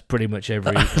that's pretty much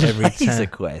every Laser town.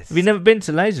 Quest. Have you never been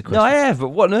to Laser Quest? No, I have. But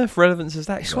what on earth relevance has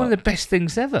that It's got? one of the best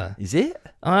things ever. Is it?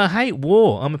 I hate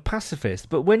war. I'm a pacifist,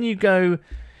 but when you go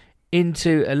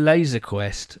into a Laser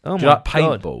Quest, Do you like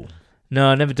paintball? No,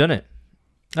 I've never done it.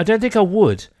 I don't think I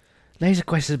would. Laser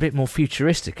Quest is a bit more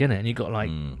futuristic, isn't it? And you've got like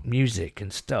music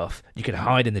and stuff. You can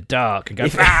hide in the dark and go.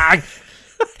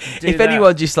 If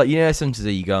anyone just sometimes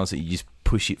you go on, so you just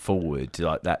push it forward to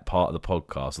like that part of the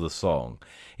podcast or the song.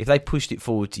 If they pushed it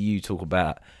forward to you, talk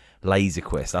about Laser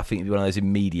Quest, I think it'd be one of those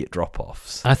immediate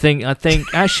drop-offs. I think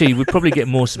actually we'd probably get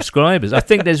more subscribers. I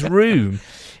think there's room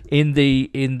in the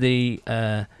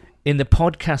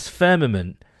podcast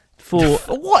firmament. For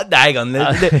what? Hang on,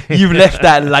 you've left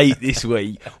that late this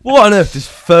week. What on earth does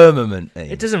firmament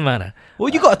mean? It doesn't matter.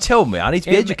 Well, you got to tell me. I need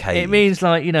to be educated. It means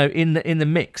like in the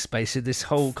mix, basically this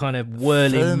whole kind of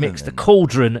whirling mix, the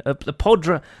cauldron, the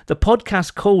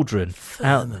podcast cauldron,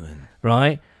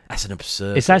 right? That's an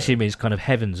absurd. It actually means kind of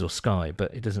heavens or sky,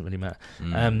 but it doesn't really matter.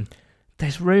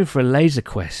 There's room for a Laser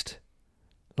Quest.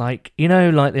 Like the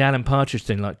Alan Partridge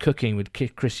thing, like cooking with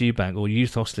Chris Eubank or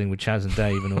youth hostling with Chaz and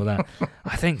Dave and all that.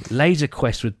 I think Laser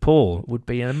Quest with Paul would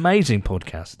be an amazing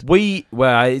podcast.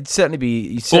 It'd certainly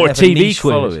be or a TV quiz.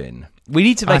 Following. We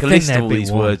need to make a list of all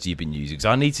these words you've been using.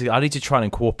 So I need to try and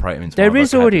incorporate them into. There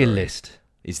is already a list.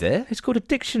 Is there? It's called a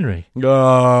dictionary.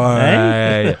 Oh,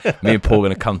 hey? Me and Paul are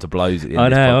going to come to blows at the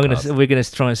end of this podcast. We're going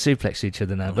to try and suplex each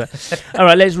other now. But all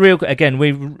right, let's again.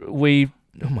 We.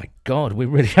 Oh my God, we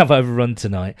really have overrun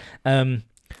tonight.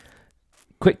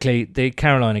 Quickly, the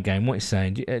Carolina game. What are you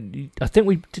saying? I think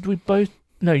we both.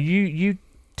 No, you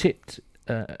tipped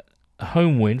a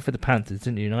home win for the Panthers,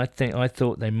 didn't you? And I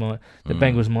thought the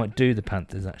Bengals might do the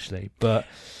Panthers actually, but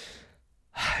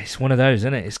it's one of those,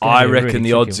 isn't it? I reckon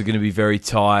the odds are going to be very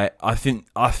tight. I think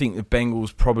the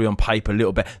Bengals probably on paper a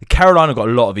little bit. Carolina got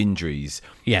a lot of injuries.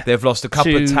 Yeah, they've lost a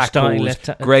couple of tackles.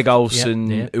 Greg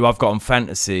Olsen, who I've got on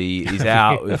fantasy, is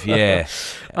out with I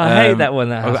hate that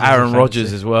one. I've got Aaron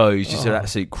Rodgers as well, who's just an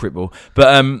absolute cripple.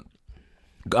 But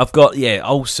I've got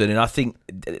Olsen, and I think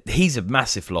he's a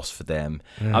massive loss for them.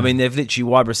 I mean, they've literally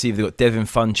wide receiver. They've got Devin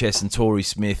Funchess and Torrey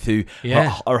Smith, who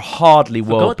are hardly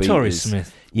world beaters. Torrey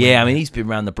Smith. Yeah, I mean, he's been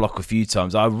around the block a few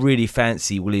times. I really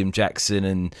fancy William Jackson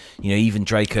and, even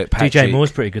Drake Kirkpatrick. DJ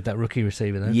Moore's pretty good, that rookie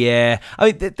receiver, though. Yeah.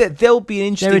 I mean, they'll be an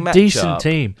interesting matchup. They're a decent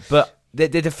team. But their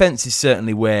defence is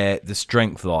certainly where the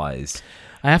strength lies.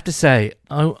 I have to say,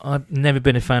 I've never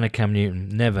been a fan of Cam Newton.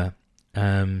 Never.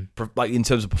 Like in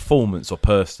terms of performance or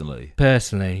personally?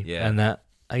 Personally. Yeah. And that,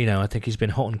 I think he's been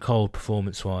hot and cold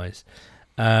performance-wise.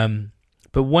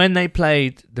 But when they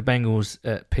played the Bengals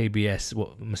at PBS,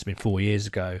 what must have been 4 years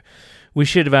ago, we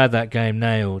should have had that game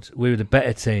nailed. We were the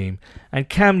better team. And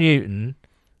Cam Newton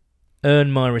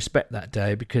earned my respect that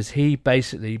day because he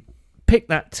basically picked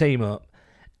that team up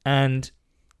and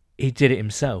he did it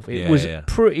himself. It Yeah, was yeah.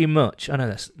 pretty much, I know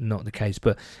that's not the case,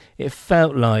 but it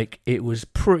felt like it was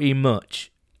pretty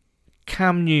much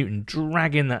Cam Newton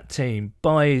dragging that team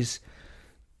by his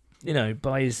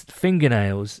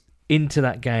fingernails into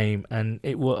that game, and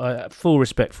it was full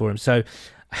respect for him. So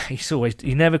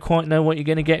you never quite know what you're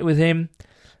going to get with him,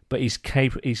 but he's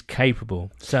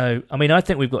capable. So, I mean, I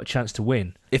think we've got a chance to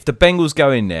win. If the Bengals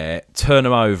go in there, turn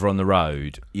them over on the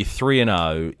road, you're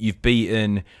 3-0. You've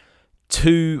beaten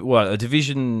two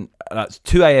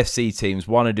AFC teams,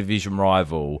 one a division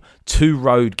rival, 2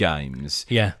 road games.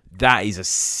 Yeah. That is a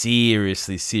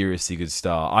seriously, seriously good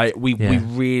start. We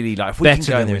really like. If we Better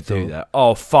can go in than there we and do thought.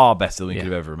 that, far better than we could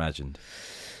have ever imagined.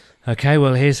 Okay,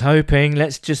 well, here's hoping.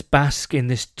 Let's just bask in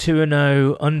this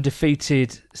 2-0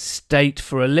 undefeated state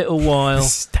for a little while.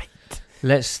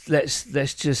 Let's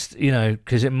just,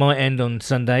 because it might end on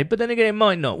Sunday, but then again, it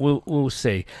might not. We'll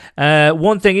see.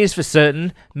 One thing is for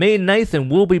certain: me and Nathan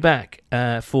will be back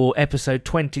for episode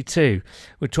 22.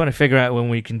 We're trying to figure out when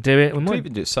we can do it. We Could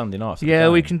even do it Sunday night. Yeah,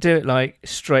 we can do it like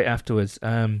straight afterwards.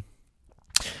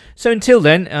 So until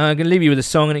then, I'm going to leave you with a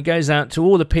song, and it goes out to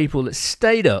all the people that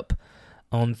stayed up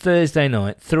on Thursday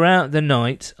night throughout the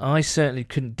night. I certainly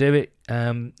couldn't do it.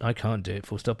 I can't do it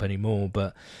full stop anymore,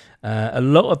 but a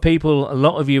lot of people, a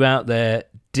lot of you out there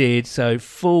did. So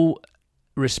full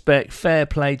respect, fair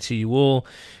play to you all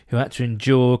who had to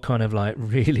endure kind of like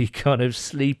really kind of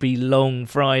sleepy long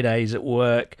Fridays at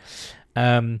work.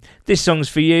 This song's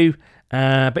for you.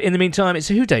 But in the meantime,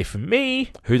 it's a Who Day from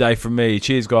me. Who Day from me.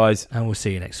 Cheers, guys. And we'll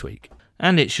see you next week.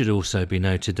 And it should also be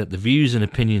noted that the views and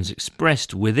opinions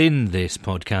expressed within this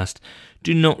podcast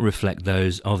do not reflect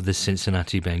those of the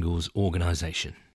Cincinnati Bengals organisation.